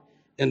ark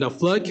and the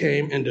flood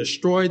came and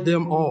destroyed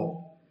them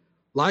all.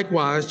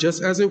 Likewise,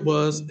 just as it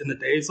was in the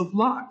days of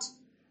Lot,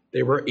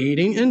 they were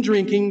eating and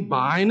drinking,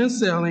 buying and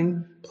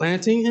selling,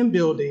 planting and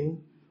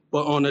building.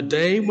 But on a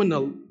day when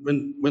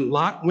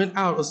Lot went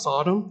out of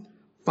Sodom,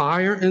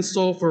 fire and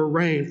sulfur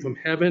rained from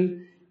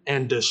heaven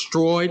and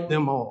destroyed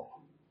them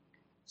all.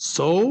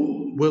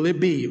 So will it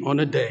be on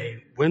a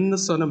day when the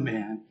Son of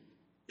Man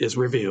is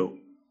revealed.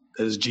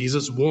 That is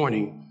Jesus'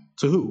 warning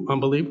to who?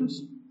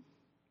 Unbelievers?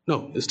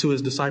 No, it's to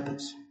his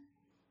disciples.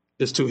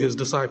 It's to his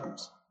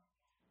disciples.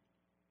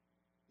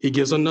 He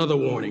gives another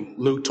warning,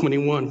 Luke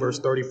 21, verse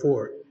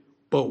 34.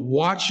 But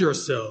watch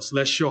yourselves,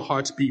 lest your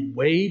hearts be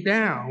weighed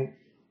down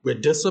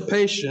with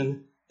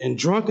dissipation and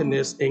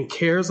drunkenness and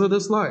cares of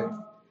this life,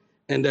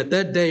 and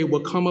that day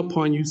will come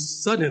upon you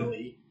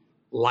suddenly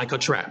like a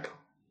trap.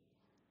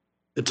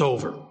 It's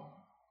over.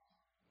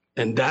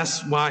 And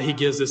that's why he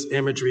gives this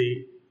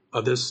imagery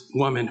of this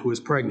woman who is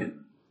pregnant.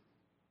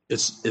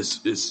 It's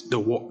the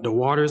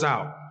water's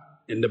out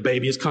and the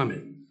baby is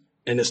coming,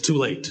 and it's too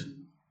late.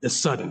 It's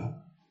sudden.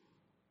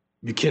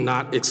 You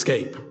cannot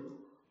escape.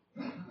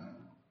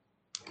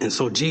 And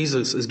so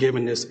Jesus is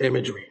giving this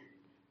imagery.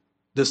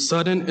 The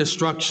sudden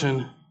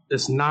instruction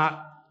is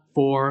not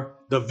for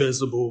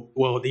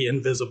the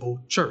invisible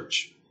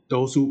church,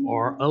 those who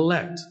are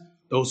elect,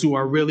 those who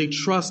are really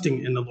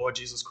trusting in the Lord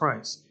Jesus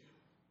Christ.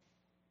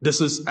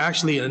 This is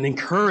actually an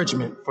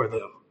encouragement for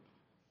them,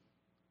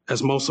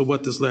 as most of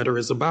what this letter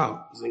is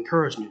about, is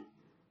encouragement.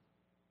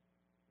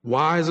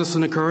 Why is this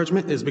an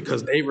encouragement? It's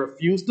because they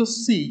refuse to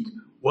seek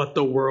what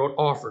the world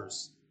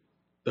offers,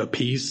 the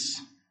peace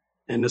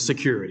and the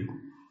security.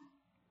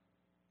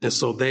 And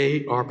so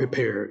they are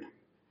prepared.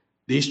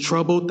 These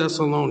troubled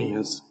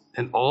Thessalonians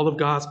and all of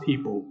God's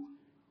people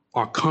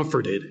are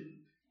comforted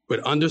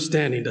with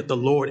understanding that the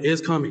Lord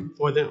is coming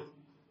for them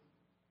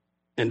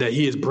and that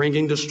he is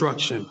bringing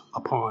destruction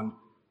upon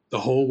the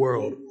whole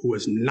world who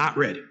is not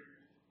ready.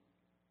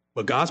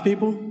 But God's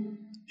people,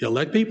 the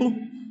elect people,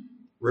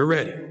 we're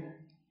ready.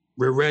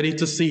 We're ready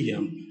to see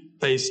him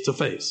face to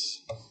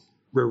face.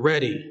 We're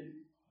ready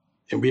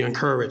and be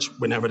encouraged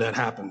whenever that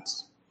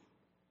happens.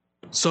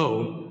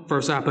 So,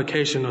 first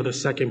application of the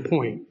second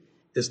point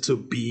is to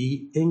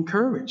be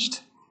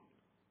encouraged.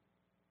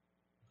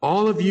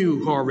 All of you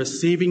who are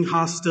receiving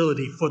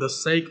hostility for the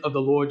sake of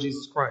the Lord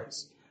Jesus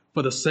Christ,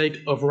 for the sake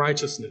of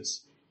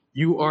righteousness,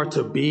 you are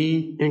to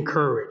be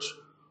encouraged.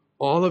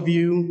 All of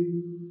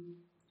you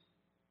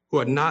who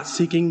are not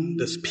seeking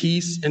this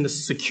peace and the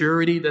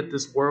security that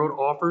this world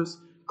offers,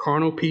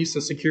 carnal peace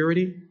and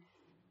security,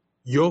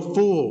 your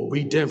full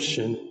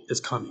redemption is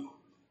coming.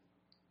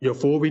 Your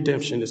full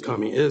redemption is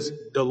coming.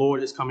 The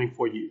Lord is coming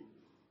for you.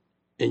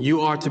 And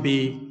you are to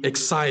be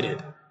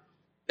excited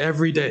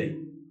every day.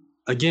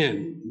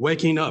 Again,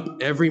 waking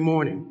up every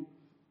morning.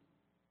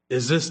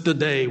 Is this the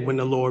day when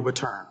the Lord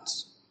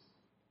returns?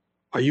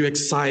 Are you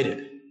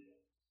excited?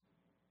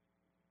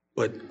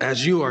 But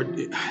as you are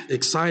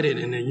excited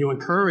and then you're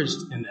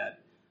encouraged in that,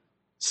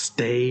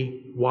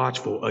 stay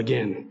watchful.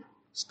 Again,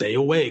 stay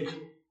awake,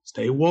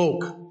 stay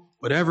woke,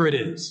 whatever it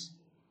is.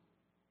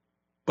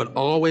 But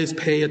always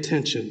pay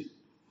attention.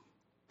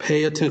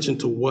 Pay attention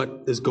to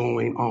what is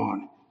going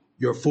on.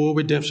 Your full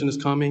redemption is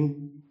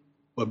coming,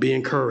 but be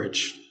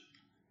encouraged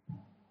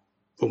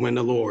for when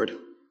the Lord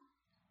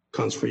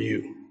comes for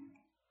you.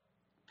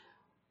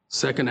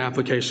 Second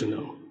application,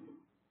 though,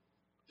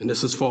 and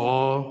this is for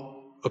all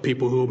of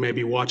people who may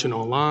be watching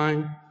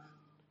online,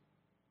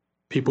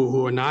 people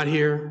who are not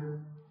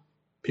here,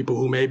 people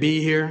who may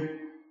be here.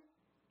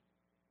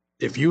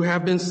 If you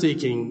have been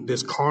seeking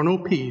this carnal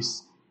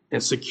peace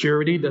and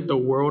security that the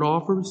world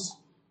offers,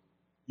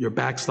 you're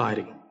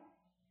backsliding.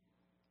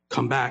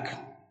 Come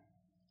back.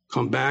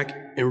 Come back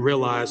and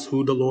realize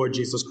who the Lord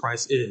Jesus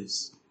Christ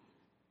is.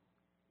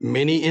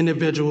 Many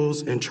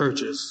individuals and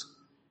churches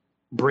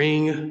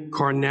bring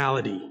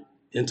carnality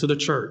into the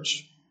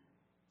church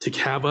to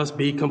have us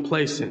be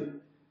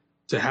complacent,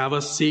 to have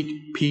us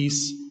seek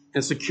peace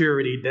and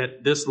security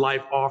that this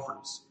life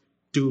offers.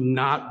 Do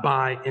not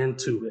buy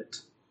into it.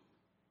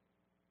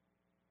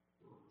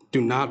 Do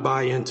not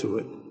buy into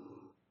it.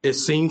 It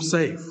seems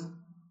safe.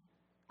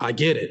 I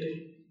get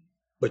it,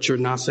 but you're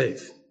not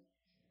safe.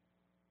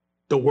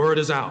 The word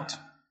is out.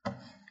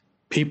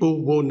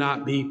 People will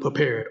not be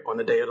prepared on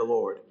the day of the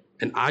Lord.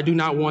 And I do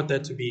not want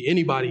that to be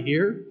anybody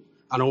here.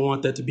 I don't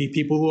want that to be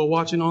people who are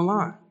watching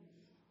online.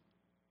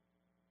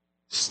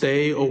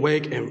 Stay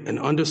awake and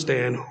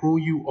understand who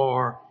you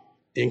are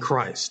in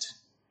Christ.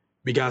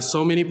 We got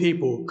so many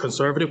people,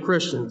 conservative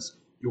Christians.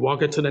 You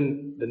walk into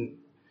the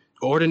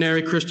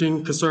ordinary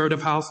Christian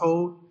conservative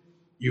household,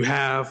 you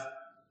have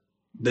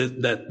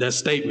that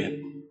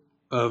statement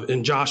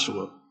in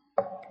Joshua,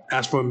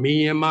 as for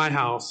me and my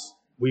house,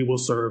 we will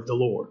serve the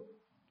Lord.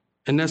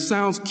 And that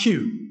sounds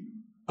cute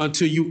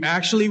until you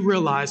actually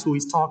realize who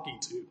he's talking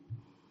to.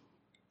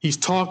 He's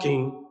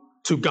talking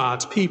to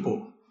God's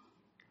people.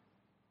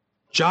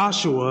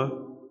 Joshua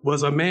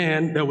was a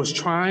man that was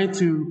trying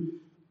to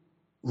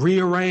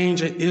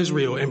rearrange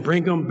Israel and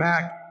bring them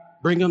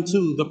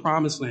to the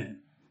promised land.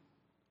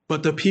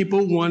 But the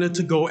people wanted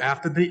to go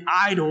after the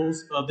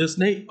idols of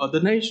the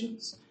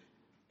nations.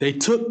 They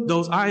took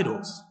those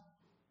idols.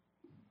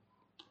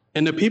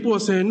 And the people are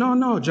saying,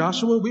 no,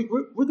 Joshua,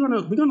 we're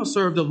gonna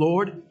serve the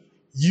Lord.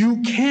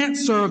 You can't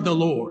serve the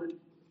Lord.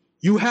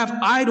 You have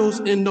idols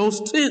in those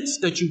tents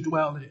that you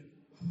dwell in.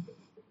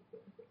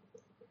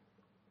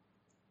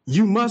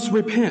 You must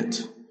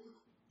repent.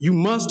 You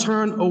must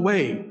turn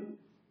away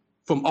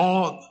from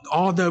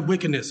all the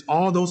wickedness,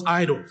 all those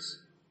idols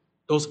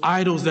those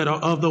idols that are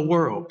of the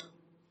world.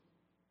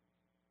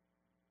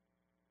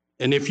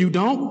 And if you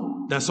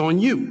don't, that's on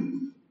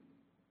you.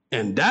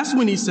 And that's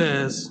when he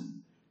says,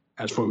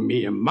 as for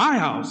me and my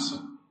house,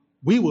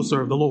 we will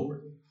serve the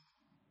Lord.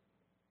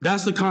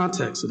 That's the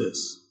context of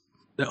this,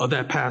 of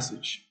that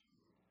passage.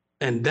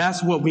 And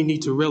that's what we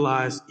need to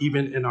realize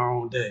even in our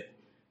own day.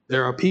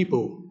 There are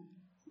people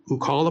who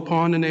call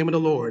upon the name of the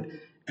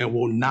Lord and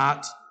will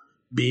not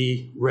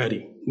be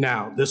ready.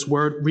 Now, this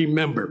word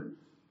remember,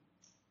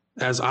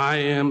 as I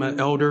am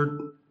an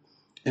elder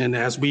and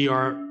as we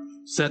are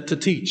set to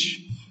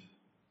teach,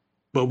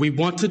 but we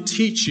want to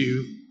teach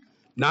you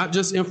not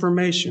just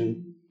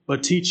information,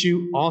 but teach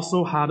you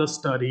also how to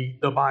study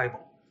the Bible.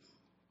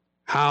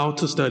 How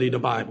to study the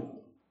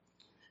Bible.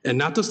 And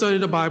not to study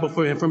the Bible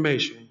for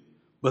information,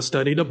 but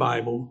study the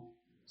Bible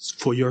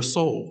for your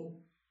soul.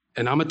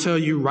 And I'm going to tell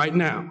you right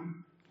now,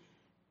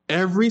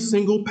 every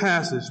single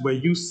passage where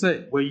you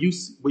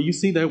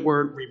see that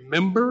word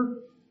remember,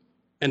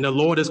 and the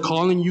Lord is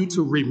calling you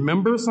to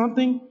remember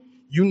something,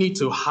 you need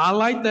to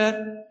highlight that,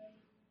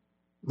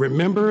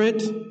 remember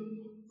it,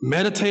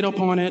 meditate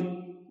upon it,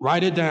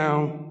 write it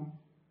down,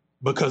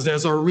 because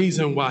there's a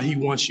reason why he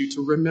wants you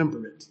to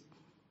remember it.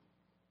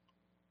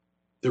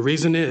 The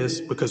reason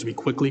is because we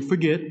quickly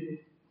forget.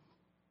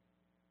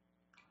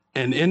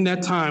 And in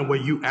that time where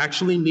you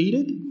actually need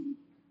it,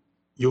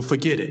 you'll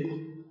forget it.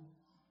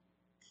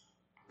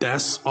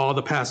 That's all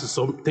the passages.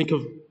 So think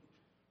of,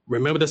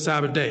 remember the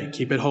Sabbath day,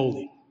 keep it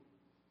holy.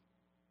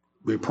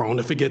 We're prone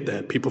to forget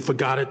that. People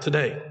forgot it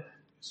today.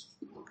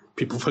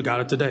 People forgot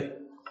it today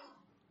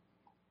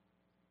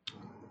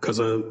because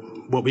of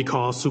what we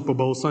call Super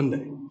Bowl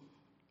Sunday.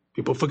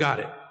 People forgot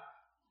it.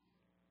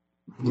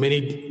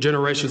 Many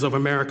generations of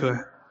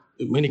America,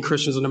 many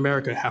Christians in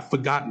America have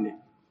forgotten it,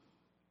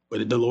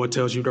 but the Lord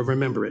tells you to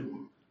remember it.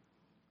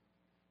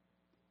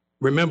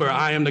 Remember,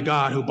 I am the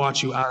God who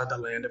brought you out of the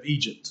land of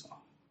Egypt.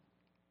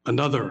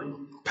 Another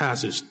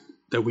passage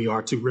that we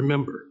are to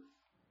remember.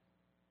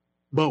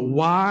 But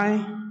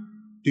why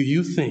do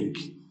you think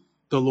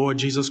the Lord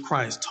Jesus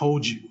Christ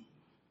told you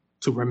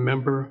to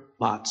remember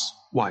Lot's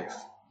wife?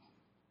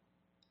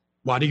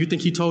 Why do you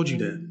think he told you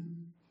that?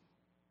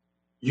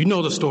 You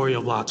know the story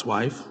of Lot's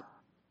wife.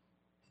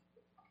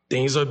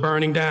 Things are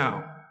burning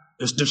down.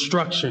 There's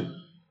destruction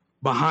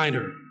behind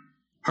her.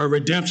 Her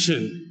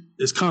redemption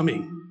is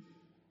coming.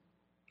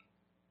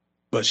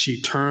 But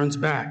she turns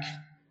back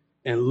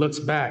and looks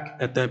back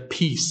at that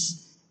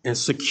peace and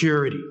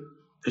security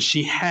that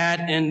she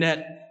had in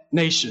that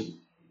nation.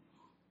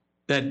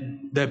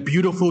 That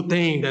beautiful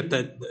thing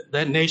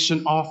that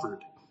nation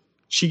offered.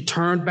 She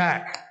turned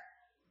back.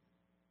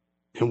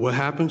 And what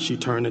happened? She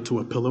turned into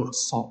a pillar of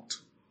salt.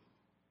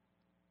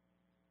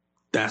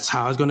 That's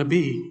how it's going to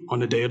be on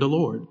the day of the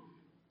Lord.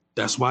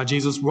 That's why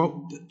Jesus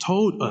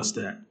told us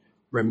that.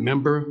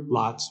 Remember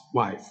Lot's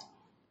wife.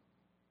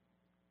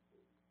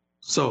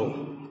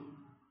 So,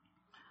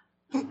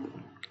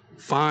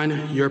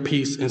 find your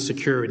peace and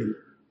security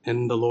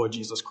in the Lord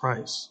Jesus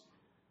Christ.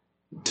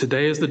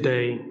 Today is the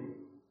day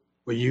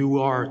where you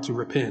are to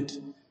repent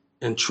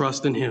and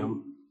trust in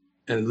him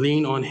and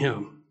lean on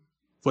him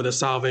for the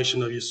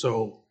salvation of your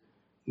soul.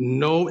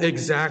 Know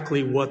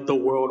exactly what the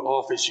world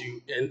offers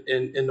you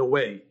in a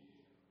way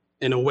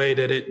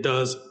that it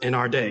does in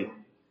our day.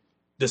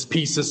 This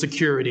peace and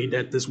security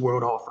that this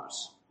world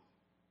offers.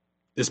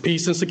 This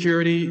peace and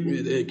security,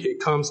 it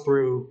comes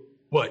through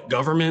what?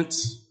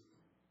 Governments,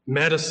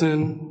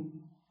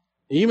 medicine,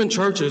 even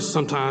churches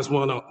sometimes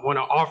want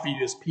to offer you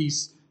this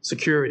peace,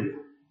 security,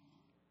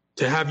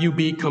 to have you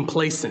be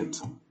complacent,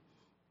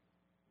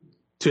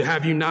 to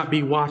have you not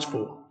be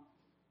watchful.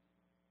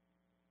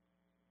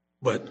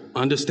 But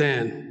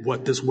understand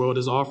what this world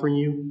is offering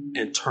you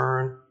and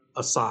turn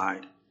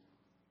aside.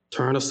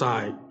 Turn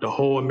aside. The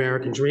whole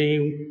American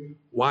dream,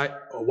 wife,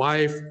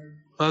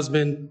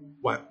 husband,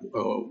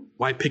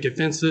 white picket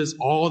fences,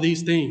 all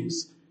these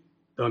things.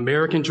 The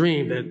American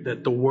dream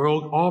that the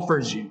world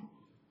offers you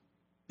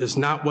is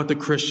not what the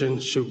Christian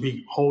should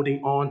be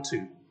holding on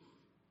to.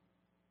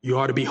 You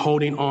ought to be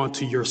holding on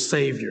to your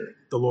Savior,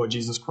 the Lord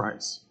Jesus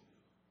Christ.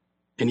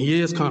 And he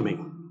is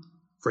coming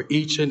for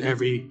each and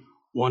every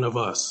one of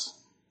us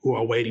who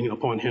are waiting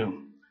upon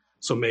him.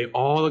 So may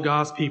all of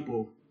God's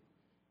people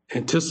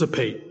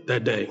anticipate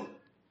that day.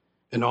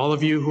 And all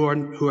of you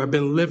who have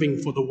been living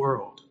for the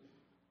world,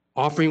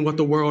 offering what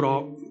the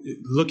world,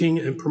 looking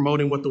and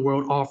promoting what the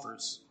world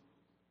offers,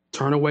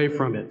 turn away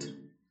from it.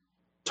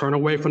 Turn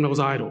away from those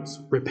idols.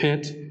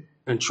 Repent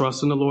and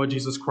trust in the Lord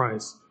Jesus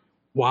Christ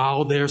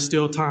while there's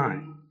still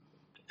time.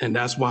 And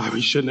that's why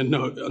we shouldn't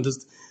know,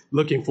 just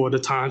looking for the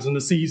times and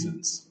the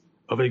seasons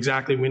of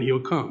exactly when he'll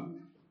come.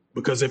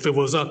 Because if it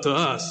was up to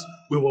us,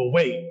 we will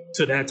wait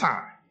to that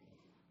time.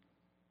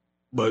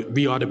 But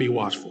we ought to be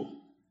watchful.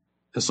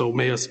 And so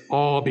may us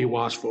all be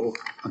watchful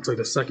until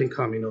the second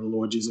coming of the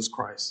Lord Jesus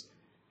Christ.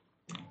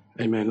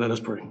 Amen. Let us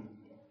pray.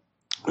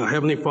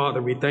 Heavenly Father,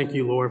 we thank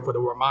you, Lord, for the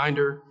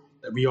reminder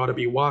that we ought to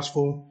be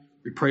watchful.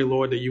 We pray,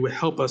 Lord, that you would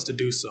help us to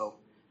do so.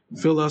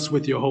 Fill us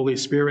with your Holy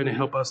Spirit and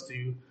help us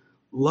to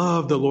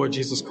love the Lord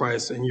Jesus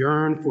Christ and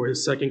yearn for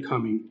his second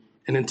coming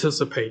and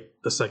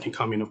anticipate the second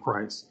coming of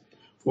Christ.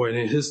 For it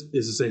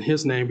is in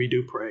his name we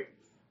do pray.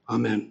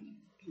 Amen.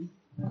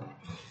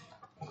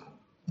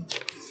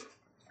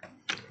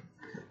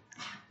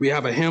 We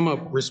have a hymn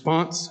of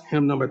response,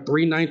 hymn number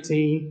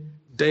 319,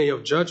 Day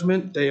of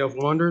Judgment, Day of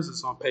Wonders.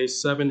 It's on page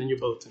 7 in your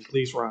bulletin.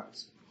 Please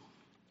rise.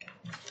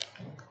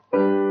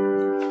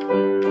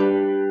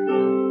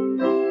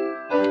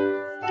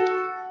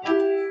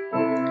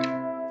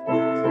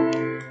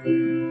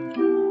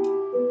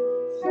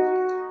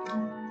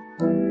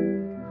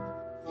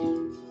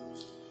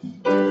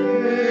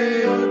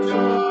 Day of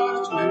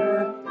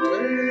judgment,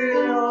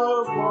 day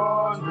of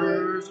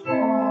wonders,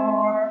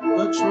 hark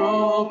the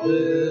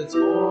trumpet's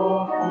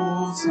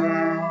awful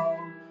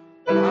sound.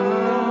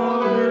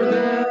 Louder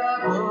than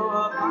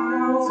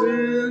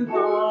 1,000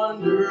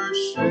 thunders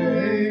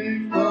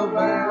shake the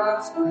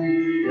vast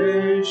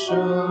creation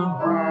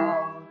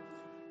round.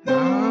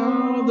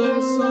 Now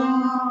the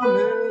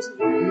psalmist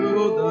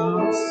through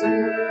the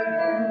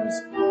sinners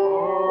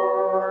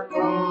are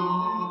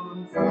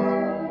confounded.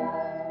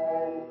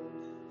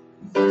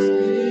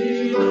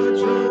 See the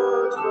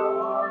judge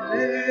our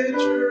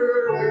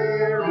nature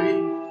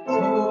bearing,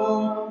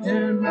 clothed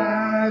in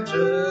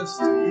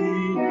majesty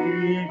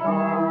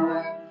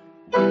divine.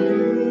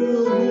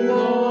 You who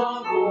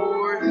long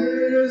for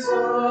his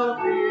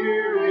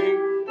appearing,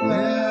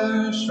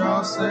 then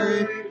shall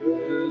say,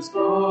 "His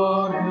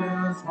God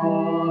is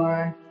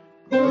mine."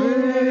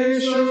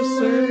 Gracious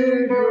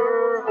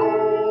Savior,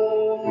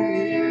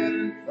 only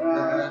in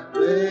that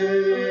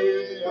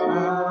day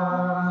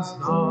as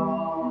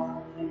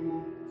night.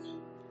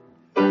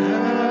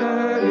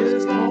 At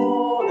his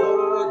call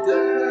the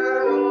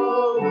dead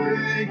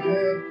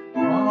awaken,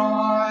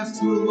 rise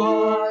to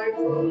life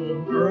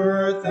from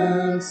earth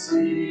and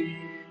sea.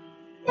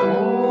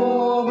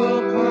 All the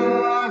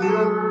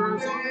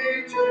powers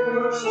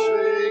ancient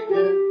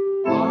shaken,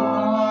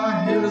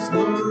 by his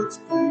words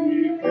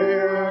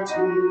prepare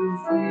to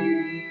flee.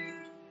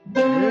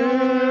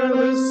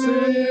 Careless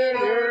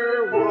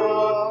sinner,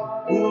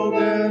 what will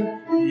then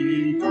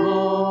become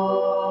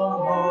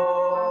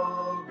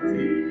of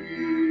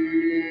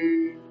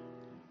thee?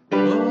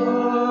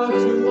 But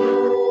to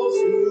those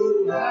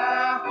who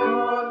have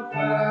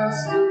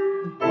confessed,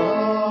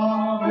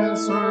 love and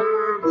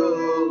serve the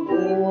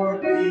Lord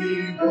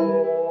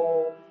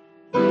behold,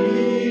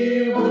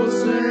 he will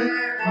say,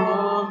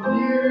 "Come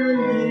near,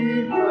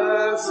 ye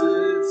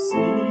blessed,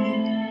 see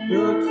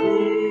the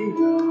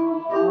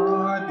kingdom I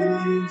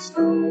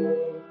bestow."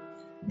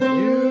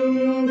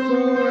 You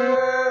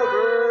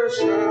forever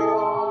shall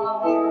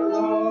our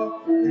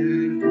love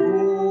and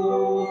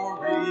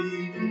glory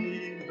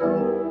know.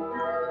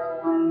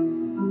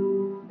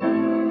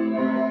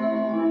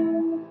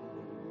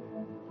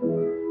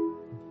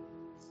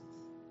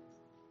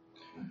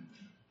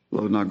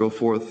 Beloved, now go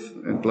forth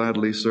and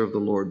gladly serve the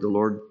Lord. The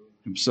Lord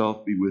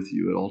himself be with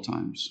you at all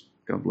times.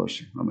 God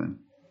bless you. Amen.